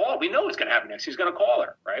 He's going to call. We know what's going to happen next. He's going to call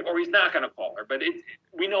her, right? Or he's not going to call her, but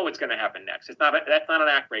we know what's going to happen next. That's not an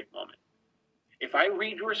act break moment. If I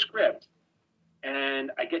read your script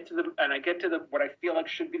and I get to the what I feel like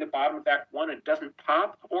should be the bottom of Act 1, and it doesn't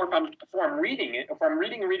pop, or if I'm reading it, if I'm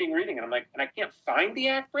reading, and I'm like, and I can't find the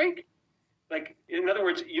act break. Like, in other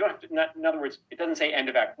words, you don't have to. In other words, it doesn't say end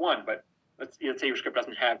of Act 1, but let's say your script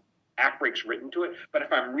doesn't have act breaks written to it. But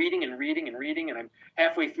if I'm reading, and I'm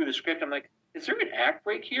halfway through the script, I'm like, is there an act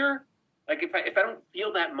break here? Like, if I don't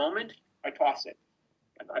feel that moment, I toss it.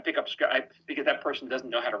 I pick up script because that person doesn't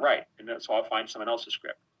know how to write, and so I'll find someone else's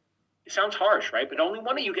script. It sounds harsh, right? But only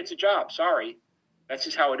one of you gets a job. Sorry, that's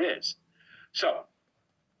just how it is. So,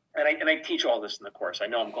 and I teach all this in the course. I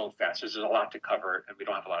know I'm going fast. There's a lot to cover, and we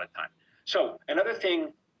don't have a lot of time. So, another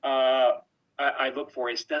thing I look for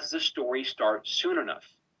is, does the story start soon enough?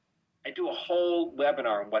 I do a whole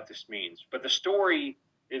webinar on what this means, but the story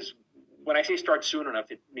is, when I say start soon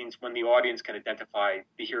enough, it means when the audience can identify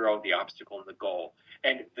the hero, the obstacle, and the goal.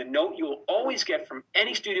 And the note you'll always get from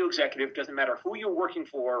any studio executive, doesn't matter who you're working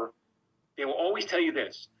for, they will always tell you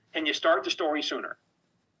this: can you start the story sooner?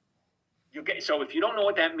 So if you don't know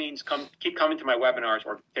what that means, keep coming to my webinars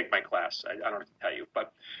or take my class. I don't have to tell you.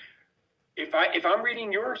 But if I'm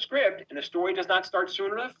reading your script and the story does not start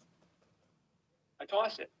soon enough, I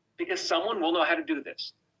toss it, because someone will know how to do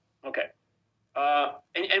this. Okay.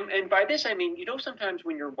 And by this, I mean, sometimes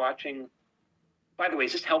when you're watching, by the way,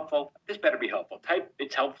 is this helpful? This better be helpful. Type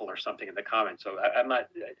it's helpful or something in the comments. So I'm not,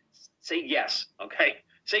 say yes, okay?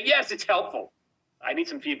 Say yes, it's helpful. I need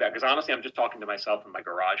some feedback, because honestly, I'm just talking to myself in my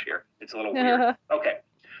garage here. It's a little weird. Okay.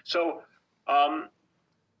 So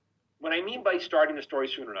what I mean by starting the story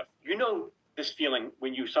soon enough, this feeling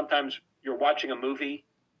when sometimes you're watching a movie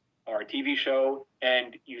or a TV show,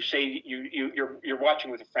 and you say you're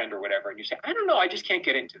watching with a friend or whatever, and you say, I don't know, I just can't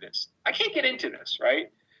get into this. I can't get into this,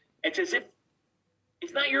 right? It's as if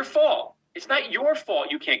it's not your fault. It's not your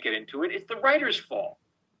fault you can't get into it. It's the writer's fault.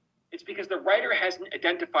 It's because the writer hasn't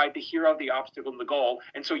identified the hero, the obstacle, and the goal,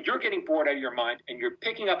 and so you're getting bored out of your mind, and you're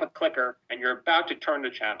picking up a clicker, and you're about to turn the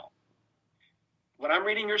channel. When I'm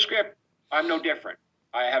reading your script, I'm no different.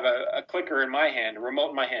 I have a clicker in my hand, a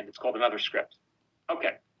remote in my hand. It's called another script.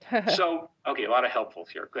 Okay. So, a lot of helpfuls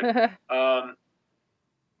here. Good. And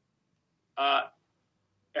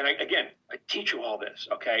I teach you all this,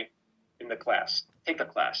 okay, in the class. Take the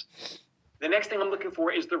class. The next thing I'm looking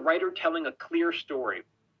for is the writer telling a clear story.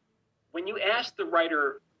 When you ask the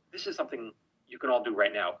writer, this is something you can all do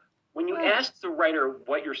right now. When you ask the writer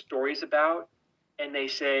what your story is about, and they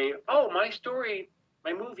say, oh, my story,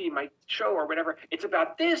 my movie, my show, or whatever, it's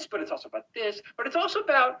about this, but it's also about this, but it's also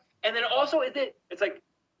about, and then also it's like,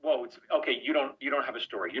 whoa, it's okay, you don't have a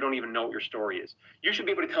story. You don't even know what your story is. You should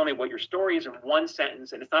be able to tell me what your story is in one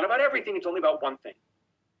sentence, and it's not about everything, it's only about one thing.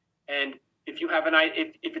 And if you have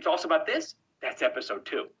if it's also about this, that's episode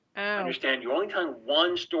 2. Understand, you're only telling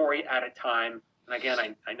one story at a time. And again,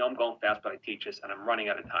 I know I'm going fast, but I teach this, and I'm running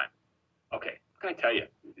out of time. Okay, what can I tell you?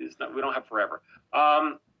 We don't have forever.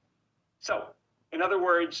 So, in other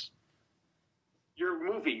words, your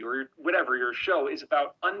movie or whatever, your show is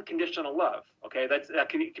about unconditional love. Okay, it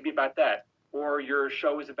could be about that. Or your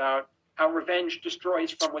show is about how revenge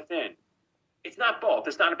destroys from within. It's not both.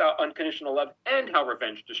 It's not about unconditional love and how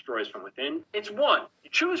revenge destroys from within. It's one.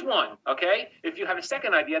 You choose one, okay? If you have a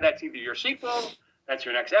second idea, that's either your sequel, that's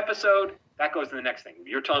your next episode, that goes to the next thing.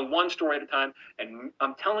 You're telling one story at a time, and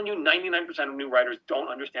I'm telling you, 99% of new writers don't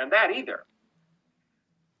understand that either.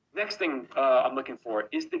 Next thing I'm looking for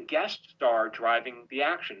is the guest star driving the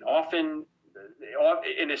action. Often,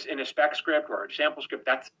 in a spec script or a sample script,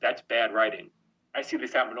 that's bad writing. I see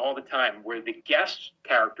this happen all the time, where the guest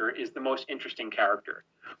character is the most interesting character.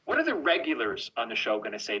 What are the regulars on the show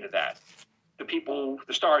going to say to that? The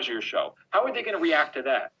stars of your show. How are they going to react to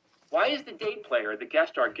that? Why is the date player, the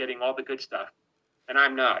guest star, getting all the good stuff, and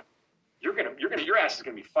I'm not? Your ass is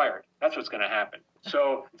going to be fired. That's what's going to happen.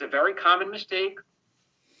 So it's a very common mistake.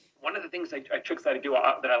 One of the things tricks that I do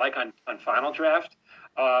that I like on Final Draft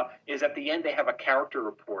is at the end they have a character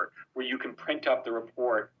report where you can print up the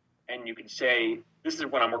report. And you can say, this is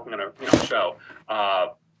when I'm working on a show.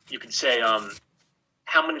 You can say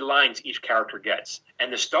how many lines each character gets.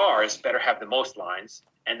 And the stars better have the most lines.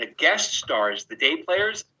 And the guest stars, the day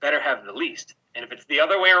players, better have the least. And if it's the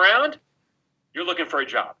other way around, you're looking for a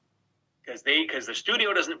job. Because the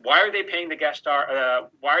studio doesn't. Why are they paying the guest star?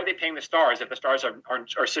 Why are they paying the stars if the stars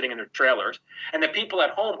are sitting in their trailers? And the people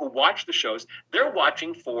at home who watch the shows, they're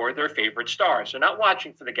watching for their favorite stars. They're not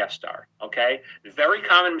watching for the guest star. Okay, very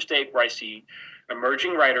common mistake where I see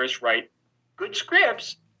emerging writers write good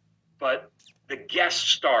scripts, but the guest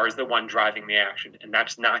star is the one driving the action, and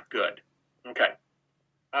that's not good. Okay.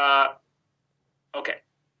 Okay.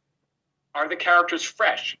 Are the characters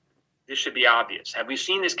fresh? This should be obvious. Have we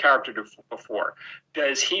seen this character before?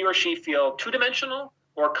 Does he or she feel two-dimensional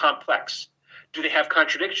or complex? Do they have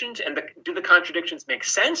contradictions? And do the contradictions make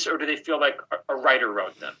sense, or do they feel like a writer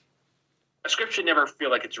wrote them? A script should never feel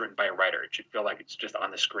like it's written by a writer. It should feel like it's just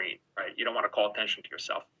on the screen, right? You don't want to call attention to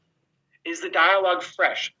yourself. Is the dialogue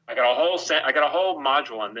fresh? I got a whole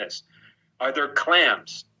module on this. Are there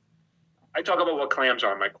clams? I talk about what clams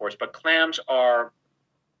are in my course, but clams are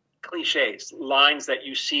cliches, lines that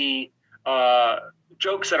you see,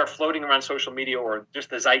 jokes that are floating around social media or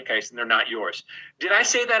just the zeitgeist, and they're not yours. Did I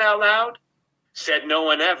say that out loud? Said no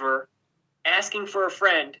one ever. Asking for a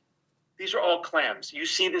friend. These are all clams. You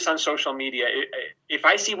see this on social media. If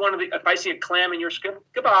I see a clam in your script,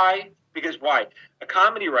 goodbye. Because why? A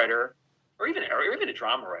comedy writer, or even a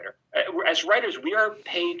drama writer, as writers, we are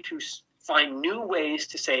paid to find new ways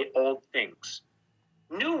to say old things.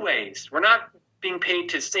 New ways. We're not being paid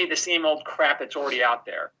to say the same old crap that's already out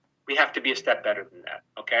there. We have to be a step better than that,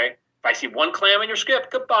 okay? If I see one clam in your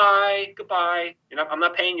script, goodbye. I'm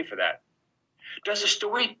not paying you for that. Does the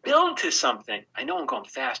story build to something? I know I'm going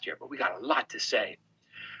fast here, but we got a lot to say.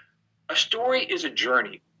 A story is a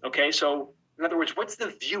journey, okay? So, in other words, what's the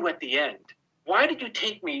view at the end? Why did you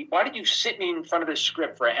sit me in front of this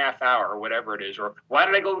script for a half hour or whatever it is? Or why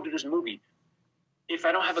did I go to this movie? If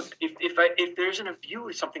I don't have if there isn't a view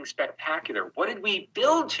of something spectacular, what did we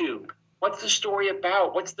build to? What's the story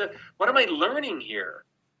about? What am I learning here?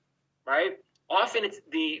 Right? Often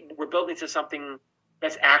we're building to something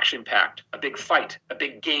that's action-packed, a big fight, a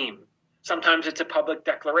big game. Sometimes it's a public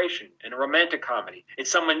declaration in a romantic comedy.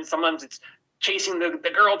 Sometimes it's chasing the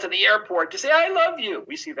girl to the airport to say, I love you.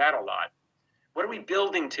 We see that a lot. What are we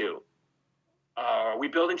building to? Are we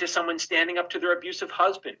building to someone standing up to their abusive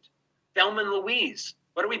husband? Thelma and Louise.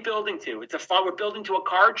 What are we building to? We're building to a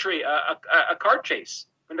car chase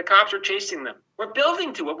when the cops are chasing them. We're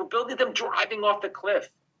building to it. We're building them driving off the cliff.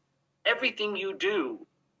 Everything you do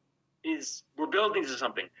we're building to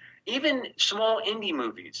something. Even small indie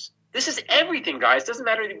movies. This is everything, guys. Doesn't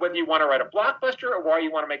matter whether you want to write a blockbuster or why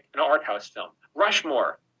you want to make an art house film.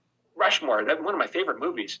 Rushmore, that's one of my favorite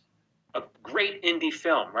movies. A great indie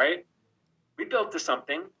film, right? We built to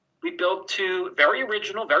something. We built to very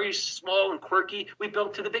original, very small and quirky. We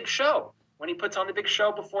built to The Big Show, when he puts on The Big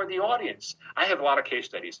Show before the audience. I have a lot of case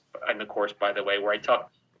studies in the course, by the way, where I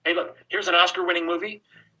talk, hey, look, here's an Oscar-winning movie.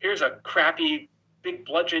 Here's a crappy, big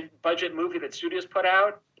budget movie that studios put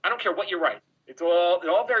out. I don't care what you write. They're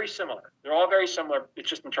all very similar. They're all very similar. It's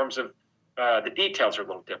just in terms of the details are a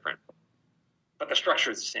little different. But the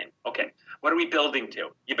structure is the same. Okay, what are we building to?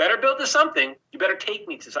 You better build to something. You better take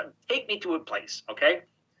me to something. Take me to a place, okay?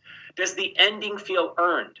 Does the ending feel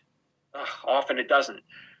earned? Often it doesn't.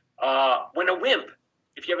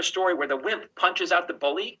 If you have a story where the wimp punches out the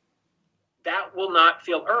bully, that will not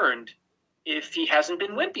feel earned if he hasn't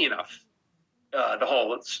been wimpy enough the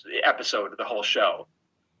whole episode, the whole show.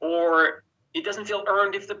 Or it doesn't feel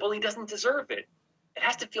earned if the bully doesn't deserve it. It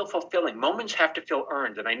has to feel fulfilling. Moments have to feel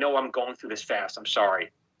earned. And I know I'm going through this fast. I'm sorry.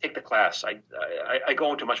 Take the class. I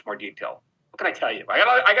go into much more detail. What can I tell you? I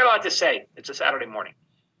got a lot to say. It's a Saturday morning.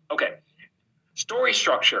 Okay. Story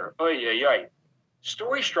structure.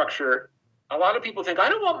 Story structure. A lot of people think, I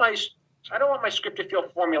don't want my script to feel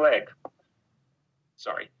formulaic.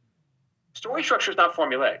 Sorry. Story structure is not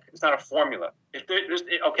formulaic. It's not a formula.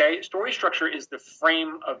 Story structure is the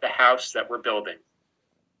frame of the house that we're building.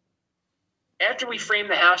 After we frame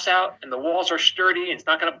the house out and the walls are sturdy and it's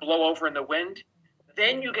not going to blow over in the wind,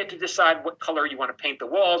 then you get to decide what color you want to paint the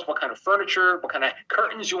walls, what kind of furniture, what kind of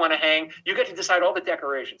curtains you want to hang. You get to decide all the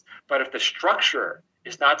decorations. But if the structure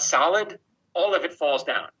is not solid, all of it falls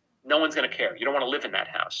down. No one's going to care. You don't want to live in that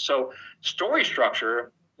house. So story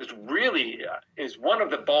structure is one of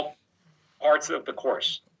the bulk parts of the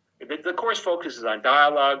course. The course focuses on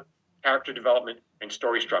dialogue, character development, and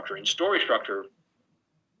story structure. And story structure,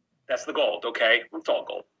 that's the gold, okay? It's all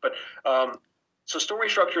gold. But so story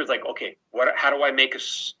structure is like, okay, how do I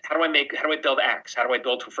build acts? How do I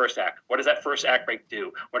build to a first act? What does that first act break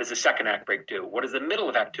do? What does the second act break do? What does the middle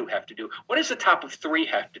of act 2 have to do? What does the top of 3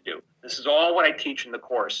 have to do? This is all what I teach in the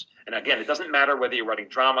course. And again, it doesn't matter whether you're writing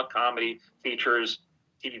drama, comedy, features,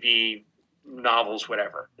 TV, novels,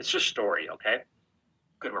 whatever. It's just story, okay?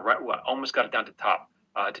 Good, we're almost got it down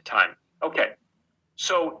to time. Okay,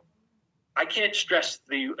 so I can't stress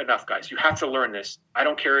enough, guys. You have to learn this. I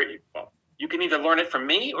don't care. Well, you can either learn it from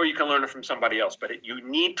me or you can learn it from somebody else, but you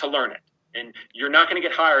need to learn it. And you're not going to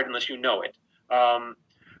get hired unless you know it.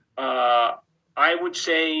 I would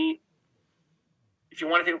say, if you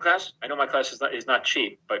want to take a class, I know my class is not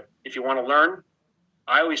cheap, but if you want to learn,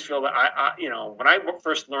 I always feel that when I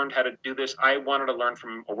first learned how to do this, I wanted to learn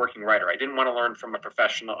from a working writer. I didn't want to learn from a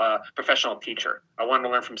professional teacher. I wanted to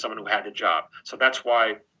learn from someone who had the job. So that's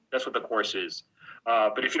what the course is.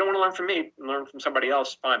 But if you don't want to learn from me, learn from somebody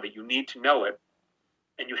else, fine. But you need to know it,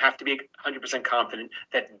 and you have to be 100% confident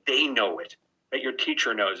that they know it, that your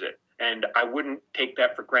teacher knows it. And I wouldn't take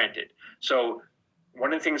that for granted. So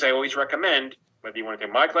one of the things I always recommend, whether you want to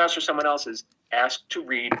take my class or someone else's, ask to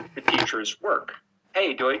read the teacher's work.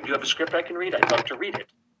 Hey, do you have a script I can read? I'd love to read it.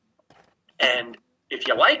 And if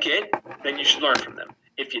you like it, then you should learn from them.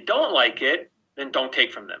 If you don't like it, then don't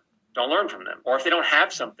take from them. Don't learn from them. Or if they don't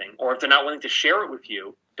have something, or if they're not willing to share it with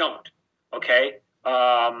you, don't. Okay?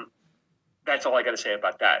 That's all I got to say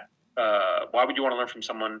about that. Why would you want to learn from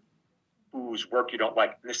someone whose work you don't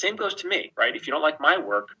like? And the same goes to me, right? If you don't like my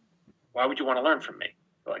work, why would you want to learn from me?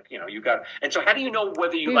 Like, you got. And so how do you know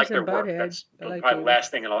whether you like their work? That's probably the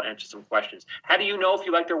last thing, and I'll answer some questions. How do you know if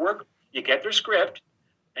you like their work? You get their script,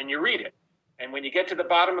 and you read it. And when you get to the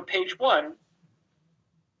bottom of page 1,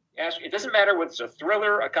 it doesn't matter whether it's a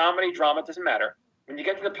thriller, a comedy, drama, it doesn't matter. When you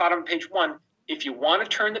get to the bottom of page 1, if you want to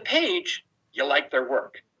turn the page, you like their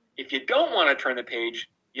work. If you don't want to turn the page,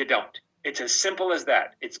 you don't. It's as simple as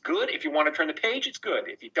that. It's good. If you want to turn the page, it's good.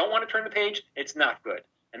 If you don't want to turn the page, it's not good.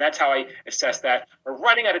 And that's how I assess that. We're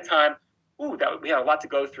running out of time. We had a lot to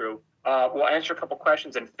go through. We'll answer a couple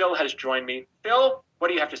questions, and Phil has joined me. Phil, what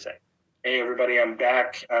do you have to say? Hey, everybody, I'm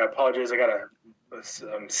back. I apologize.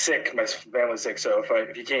 I'm sick. My family's sick, so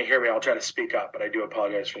if you can't hear me, I'll try to speak up, but I do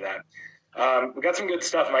apologize for that. We got some good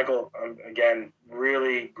stuff, Michael. Again,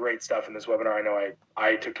 really great stuff in this webinar. I know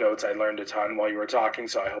I took notes. I learned a ton while you were talking,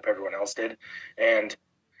 so I hope everyone else did. And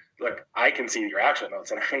look, I can see your actual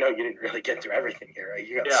notes, and I know you didn't really get through everything here. Right?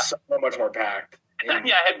 You got so much more packed. Yeah,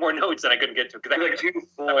 I had more notes than I couldn't get to. Because I had 2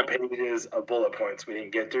 full pages of bullet points we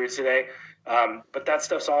didn't get through today. But that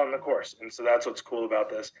stuff's all in the course, and so that's what's cool about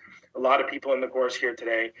this. A lot of people in the course here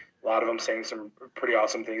today, a lot of them saying some pretty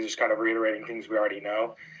awesome things, just kind of reiterating things we already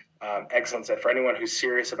know. Excellent said. For anyone who's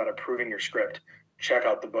serious about improving your script, check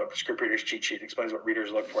out the book, Script Reader's Cheat Sheet. It explains what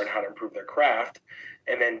readers look for and how to improve their craft.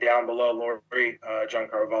 And then down below, Lori John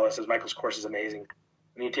Carvalho says, Michael's course is amazing.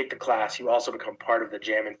 When you take the class, you also become part of the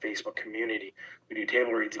Jamin Facebook community. We do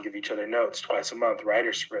table reads and give each other notes twice a month,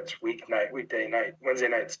 writer sprints, weekday night, Wednesday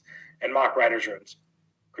nights, and mock writers' rooms.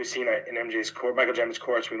 Christina in Michael Jamin's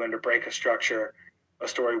course, we learn to break a structure, a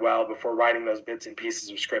story well before writing those bits and pieces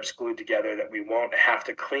of scripts glued together that we won't have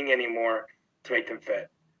to cling anymore to make them fit.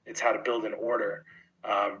 It's how to build an order.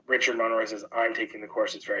 Richard Monroy says, I'm taking the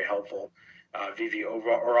course. It's very helpful. Vivi,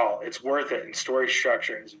 overall, it's worth it. And story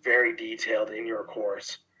structure is very detailed in your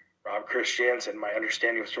course. Rob Chris Jansen, my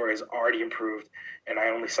understanding of story has already improved, and I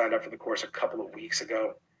only signed up for the course a couple of weeks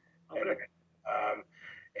ago. Okay.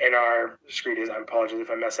 And our screen is, I apologize if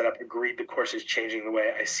I mess that up, agreed the course is changing the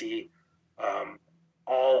way I see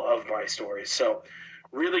all of my stories. So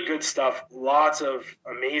really good stuff. Lots of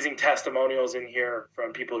amazing testimonials in here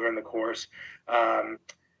from people who are in the course. And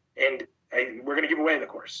we're going to give away the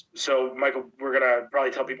course. So, Michael, we're going to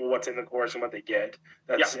probably tell people what's in the course and what they get.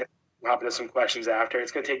 That's We'll hop into some questions after.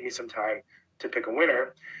 It's going to take me some time to pick a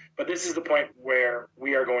winner. But this is the point where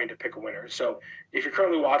we are going to pick a winner. So if you're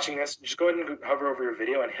currently watching this, just go ahead and hover over your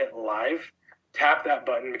video and hit live. Tap that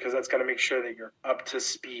button because that's going to make sure that you're up to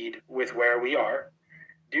speed with where we are.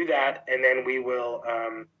 Do that, and then we will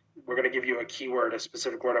we're going to give you a keyword, a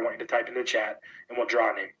specific word I want you to type in the chat, and we'll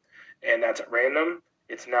draw a name. And that's at random.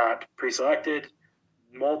 It's not pre-selected.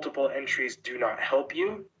 Multiple entries do not help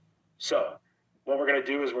you. So what we're going to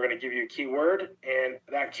do is we're going to give you a keyword, and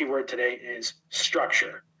that keyword today is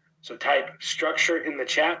structure. So type structure in the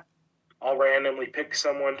chat. I'll randomly pick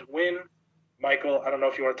someone to win. Michael, I don't know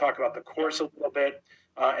if you want to talk about the course a little bit.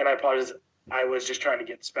 And I apologize. I was just trying to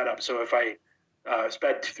get sped up. So if I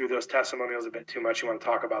sped through those testimonials a bit too much, you want to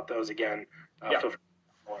talk about those again, feel free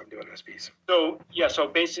while I'm doing this piece. So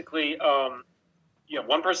basically,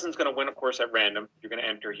 one person's going to win, of course, at random. You're going to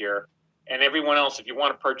enter here. And everyone else, if you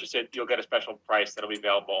want to purchase it, you'll get a special price that'll be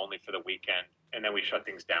available only for the weekend. And then we shut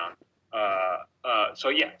things down.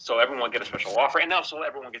 So everyone will get a special offer. And also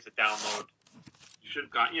everyone gets a download. You should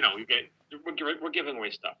have got, we're giving away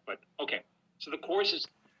stuff. But, okay. So the course is,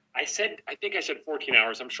 I think I said 14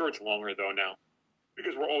 hours. I'm sure it's longer, though, now.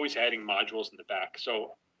 Because we're always adding modules in the back.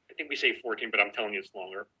 So I think we say 14, but I'm telling you it's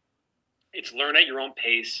longer. It's learn at your own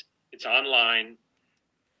pace. It's online.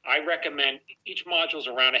 I recommend each module is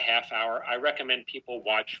around a half hour. I recommend people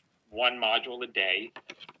watch one module a day,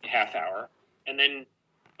 a half hour. And then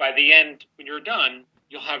by the end, when you're done,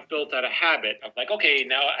 you'll have built out a habit of like, okay,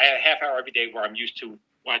 now I have a half hour every day where I'm used to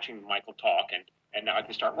watching Michael talk, and now I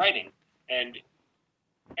can start writing. And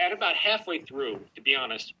at about halfway through, to be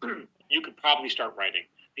honest, you could probably start writing.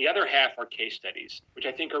 The other half are case studies, which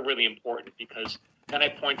I think are really important because then I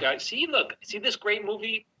point out, see this great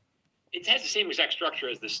movie? It has the same exact structure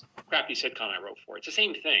as this crappy sitcom I wrote for. It's the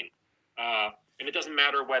same thing. And it doesn't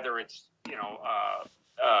matter whether it's,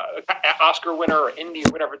 Oscar winner or indie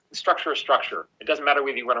or whatever. The structure is structure. It doesn't matter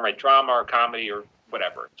whether you want to write drama or comedy or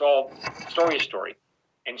whatever. It's all story is story.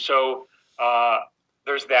 And so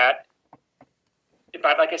there's that.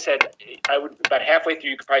 Like I said, I would about halfway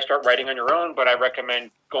through, you could probably start writing on your own, but I recommend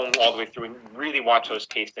going all the way through and really watch those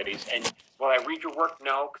case studies. And will I read your work?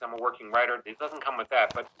 No, because I'm a working writer. It doesn't come with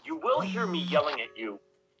that. But you will hear me yelling at you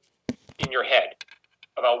in your head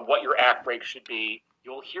about what your act break should be.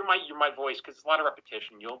 You'll hear my voice because it's a lot of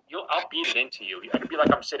repetition. I'll beat it into you. It'll be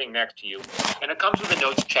like I'm sitting next to you. And it comes with a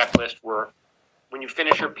notes checklist where when you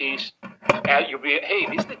finish your piece, you'll be, hey,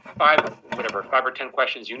 these are the 5 or 10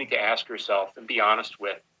 questions you need to ask yourself and be honest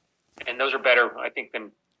with. And those are better, I think,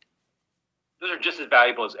 those are just as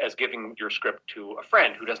valuable as giving your script to a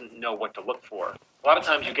friend who doesn't know what to look for. A lot of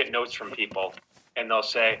times you get notes from people and they'll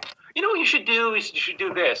say, you know what you should do? You should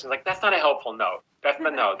do this. And like, that's not a helpful note.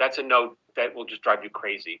 That's a note that will just drive you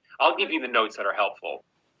crazy. I'll give you the notes that are helpful,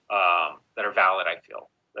 that are valid, I feel.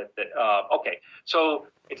 Okay, so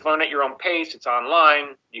it's learn at your own pace. It's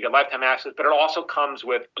online. You get lifetime access, but it also comes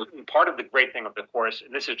with part of the great thing of the course.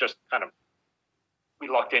 And this is just kind of we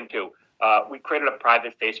lucked into. We created a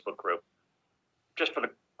private Facebook group just for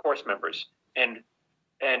the course members, and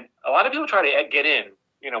a lot of people try to get in,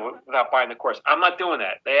 without buying the course. I'm not doing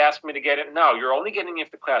that. They asked me to get in. No, you're only getting in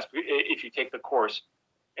if you take the course,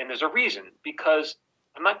 and there's a reason because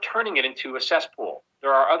I'm not turning it into a cesspool.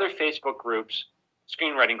 There are other Facebook groups,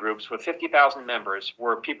 screenwriting groups with 50,000 members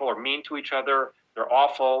where people are mean to each other. They're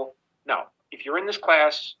awful. No, if you're in this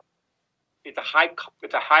class, it's a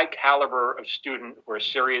high caliber of student who are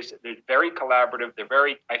serious. They're very collaborative.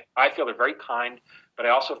 I feel they're very kind, but I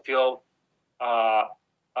also feel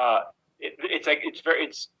it's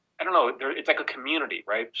like a community,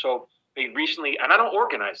 right? So they recently, and I don't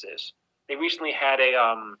organize this. They recently had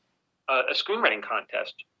a screenwriting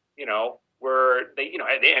contest, where they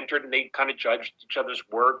entered and they kind of judged each other's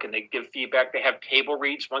work and they give feedback. They have table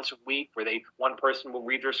reads once a week where one person will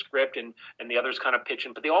read their script and the others kind of pitch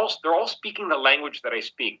in, but they're all speaking the language that I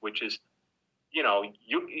speak, which is,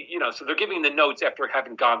 so they're giving the notes after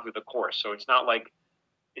having gone through the course. So it's not like,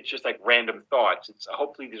 it's just like random thoughts. It's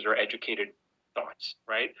hopefully these are educated thoughts,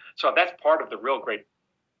 right? So that's part of the real great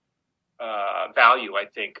value, I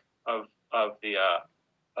think, of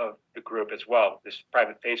the group as well, this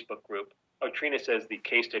private Facebook group. Oh, Trina says the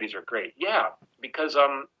case studies are great. Yeah, because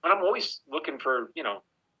I'm always looking for,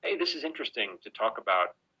 hey, this is interesting to talk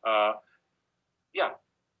about. Yeah,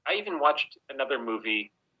 I even watched another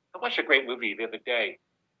movie. I watched a great movie the other day.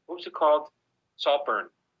 What was it called? Saltburn.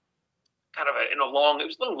 Kind of it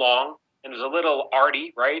was a little long and it was a little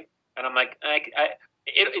arty, right? And I'm like,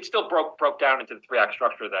 it still broke down into the 3-act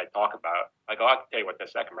structure that I talk about. I go, I'll tell you what the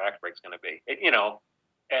second act break's going to be.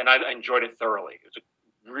 And I enjoyed it thoroughly. It was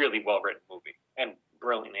a really well-written movie and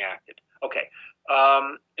brilliantly acted. Okay.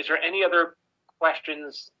 Is there any other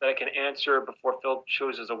questions that I can answer before Phil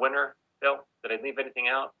chooses a winner? Phil, did I leave anything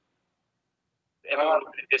out? Everyone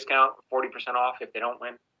will get a discount, 40% off if they don't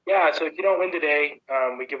win. Yeah, so if you don't win today,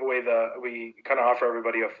 we kind of offer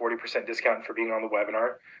everybody a 40% discount for being on the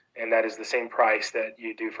webinar, and that is the same price that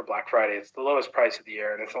you do for Black Friday. It's the lowest price of the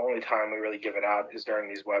year, and it's the only time we really give it out is during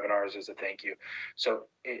these webinars as a thank you. So,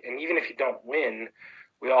 and even if you don't win,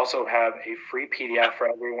 we also have a free PDF for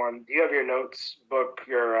everyone. Do you have your notebook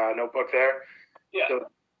there? Yeah. So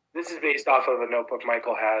this is based off of a notebook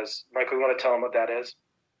Michael has. Michael, you want to tell them what that is?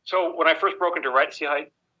 So when I first broke into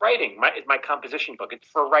writing, my composition book. It's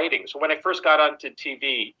for writing. So when I first got onto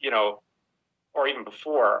TV, or even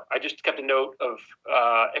before, I just kept a note of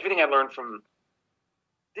everything I learned from.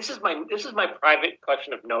 This is my private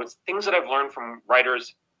collection of notes, things that I've learned from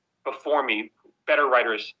writers before me, better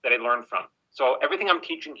writers that I learned from. So everything I'm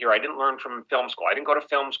teaching here, I didn't learn from film school. I didn't go to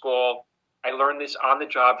film school. I learned this on the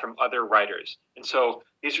job from other writers. And so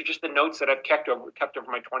these are just the notes that I've kept over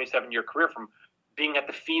my 27-year career from being at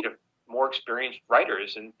the feet of more experienced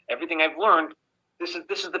writers, and everything I've learned. This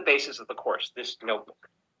is the basis of the course. This notebook.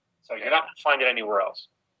 So you're not going to find it anywhere else.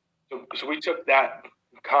 So we took that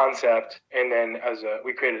concept and then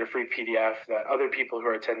we created a free PDF that other people who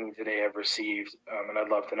are attending today have received, and I'd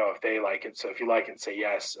love to know if they like it. So if you like it, say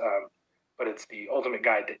yes. But it's the ultimate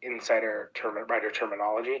guide to insider writer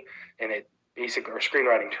terminology, and it basically, or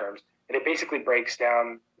screenwriting terms, and it basically breaks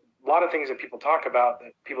down a lot of things that people talk about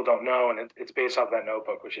that people don't know, and it's based off that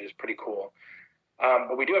notebook, which is pretty cool.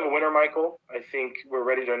 But we do have a winner, Michael. I think we're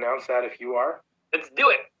ready to announce that if you are. Let's do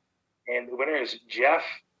it. And the winner is Jeff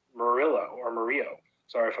Murillo, or Murillo.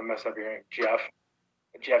 Sorry if I messed up your name, Jeff.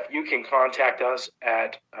 Jeff, you can contact us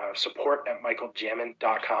at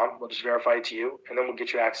support@michaeljamin.com. We'll just verify it to you, and then we'll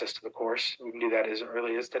get you access to the course. We can do that as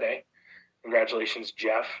early as today. Congratulations,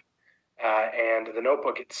 Jeff. And the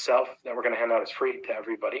notebook itself that we're going to hand out is free to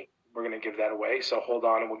everybody. We're going to give that away, so hold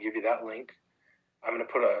on and we'll give you that link. I'm going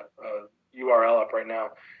to put a URL up right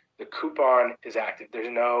now. The coupon is active. There's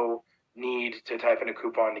no need to type in a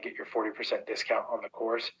coupon to get your 40% discount on the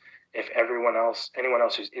course. If anyone else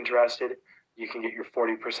who's interested, you can get your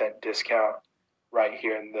 40% discount right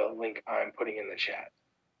here in the link I'm putting in the chat.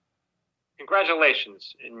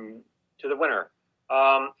 Congratulations to the winner.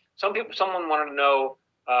 Someone wanted to know,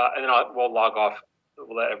 and then we'll log off.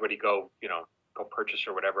 We'll let everybody go purchase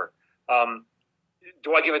or whatever.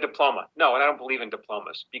 Do I give a diploma? No, and I don't believe in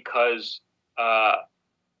diplomas because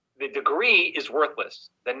the degree is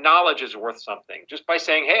worthless. The knowledge is worth something. Just by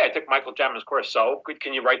saying, hey, I took Michael Jamin's course, so good,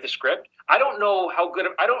 can you write the script? I don't know how good,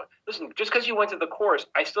 listen, just because you went to the course,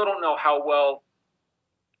 I still don't know how well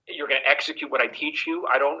you're going to execute what I teach you.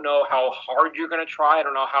 I don't know how hard you're going to try. I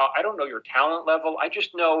don't know your talent level. I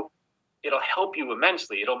just know it'll help you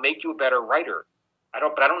immensely. It'll make you a better writer.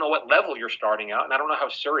 But I don't know what level you're starting out, and I don't know how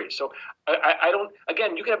serious. So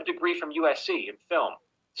again, you can have a degree from USC in film.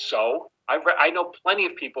 So I know plenty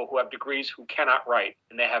of people who have degrees who cannot write,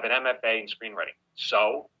 and they have an MFA in screenwriting.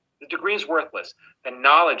 So the degree is worthless. The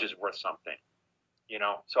knowledge is worth something,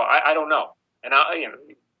 So I don't know, and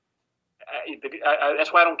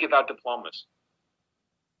that's why I don't give out diplomas.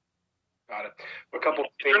 Got it. A couple.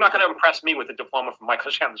 You're not going to impress me with a diploma from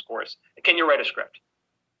Michael Jamin's course. Can you write a script?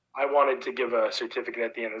 I wanted to give a certificate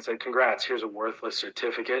at the end and say, congrats, here's a worthless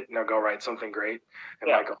certificate. Now go write something great.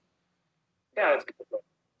 And Michael, that's good.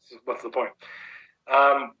 What's the point?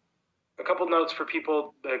 A couple notes for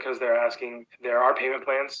people because they're asking. There are payment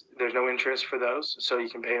plans. There's no interest for those, so you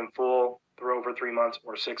can pay in full for over 3 months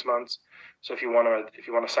or 6 months. So if you want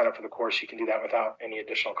to sign up for the course, you can do that without any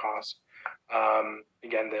additional cost.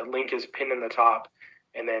 Again, the link is pinned in the top,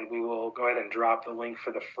 and then we will go ahead and drop the link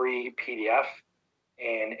for the free PDF.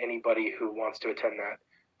 And anybody who wants to attend that,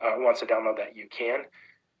 wants to download that, you can.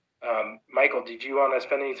 Michael, did you want to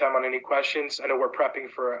spend any time on any questions? I know we're prepping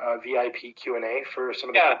for a VIP Q&A for some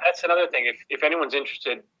of the... Yeah, that's another thing. If anyone's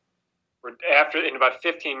interested, in about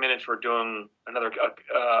 15 minutes, we're doing another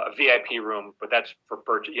VIP room, but that's for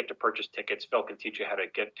purchase. You have to purchase tickets. Phil can teach you how to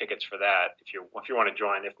get tickets for that if you want to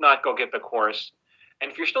join. If not, go get the course. And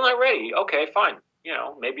if you're still not ready, okay, fine.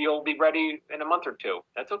 Maybe you'll be ready in a month or two.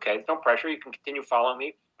 That's okay. There's no pressure. You can continue following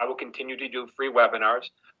me. I will continue to do free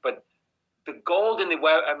webinars. But the gold in the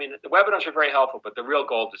webinars are very helpful, but the real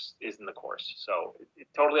gold is in the course. So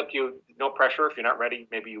it's totally up to you. No pressure. If you're not ready,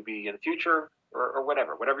 maybe you'll be in the future or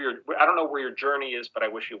whatever. I don't know where your journey is, but I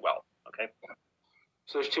wish you well. Okay.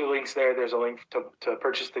 So there's 2 links there. There's a link to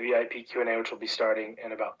purchase the VIP Q&A, which will be starting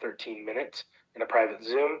in about 13 minutes in a private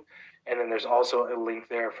Zoom. And then there's also a link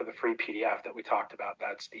there for the free PDF that we talked about.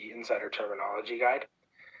 That's the Insider Terminology Guide.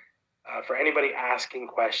 For anybody asking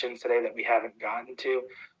questions today that we haven't gotten to,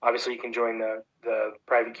 obviously you can join the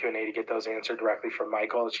private Q&A to get those answered directly from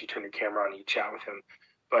Michael as you turn your camera on and you chat with him.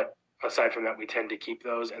 But aside from that, we tend to keep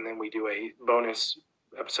those, and then we do a bonus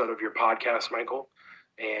episode of your podcast, Michael,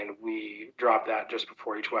 and we drop that just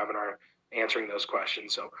before each webinar answering those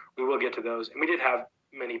questions. So we will get to those. And we did have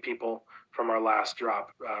many people from our last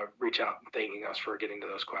drop reach out thanking us for getting to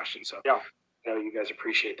those questions. So I know you guys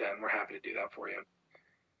appreciate that, and we're happy to do that for you.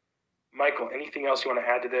 Michael, anything else you want to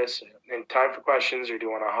add to this? And time for questions, or do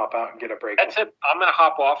you want to hop out and get a break? That's it. I'm going to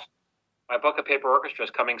hop off. My book, A Paper Orchestra,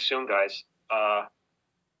 is coming soon, guys.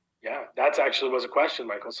 Yeah, that actually was a question,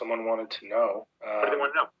 Michael. Someone wanted to know. What do they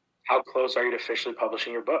want to know? How close are you to officially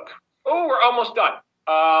publishing your book? Oh, we're almost done.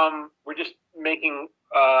 We're just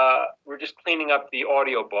we're just cleaning up the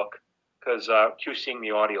audio book because QCing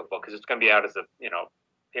the audio book because it's going to be out as a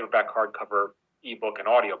paperback, hardcover, ebook, and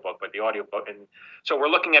audio book. But the audio book, and so we're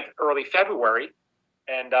looking at early February.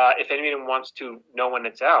 And if anyone wants to know when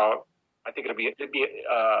it's out, I think it'd be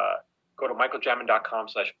go to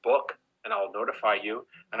michaeljamin.com/book, and I'll notify you.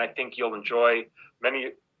 And I think you'll enjoy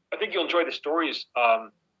the stories.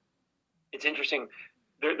 It's interesting.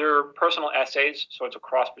 They're personal essays, so it's a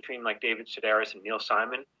cross between like David Sedaris and Neil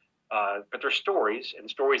Simon. But they're stories, and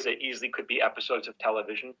stories that easily could be episodes of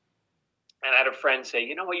television. And I had a friend say,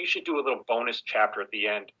 you know what, you should do a little bonus chapter at the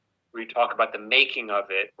end where you talk about the making of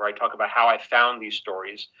it, where I talk about how I found these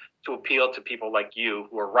stories to appeal to people like you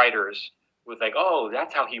who are writers with like, oh,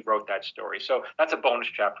 that's how he wrote that story. So that's a bonus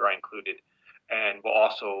chapter I included. And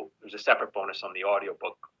there's a separate bonus on the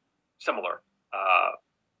audiobook, similar.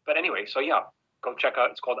 But anyway, so yeah, go check out.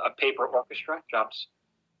 It's called A Paper Orchestra. Drops,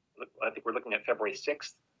 I think we're looking at February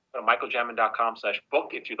 6th. Go to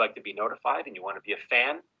michaeljamin.com/book if you'd like to be notified and you want to be a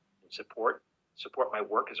fan and support my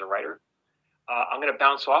work as a writer. I'm going to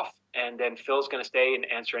bounce off, and then Phil's going to stay and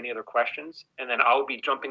answer any other questions. And then I'll be jumping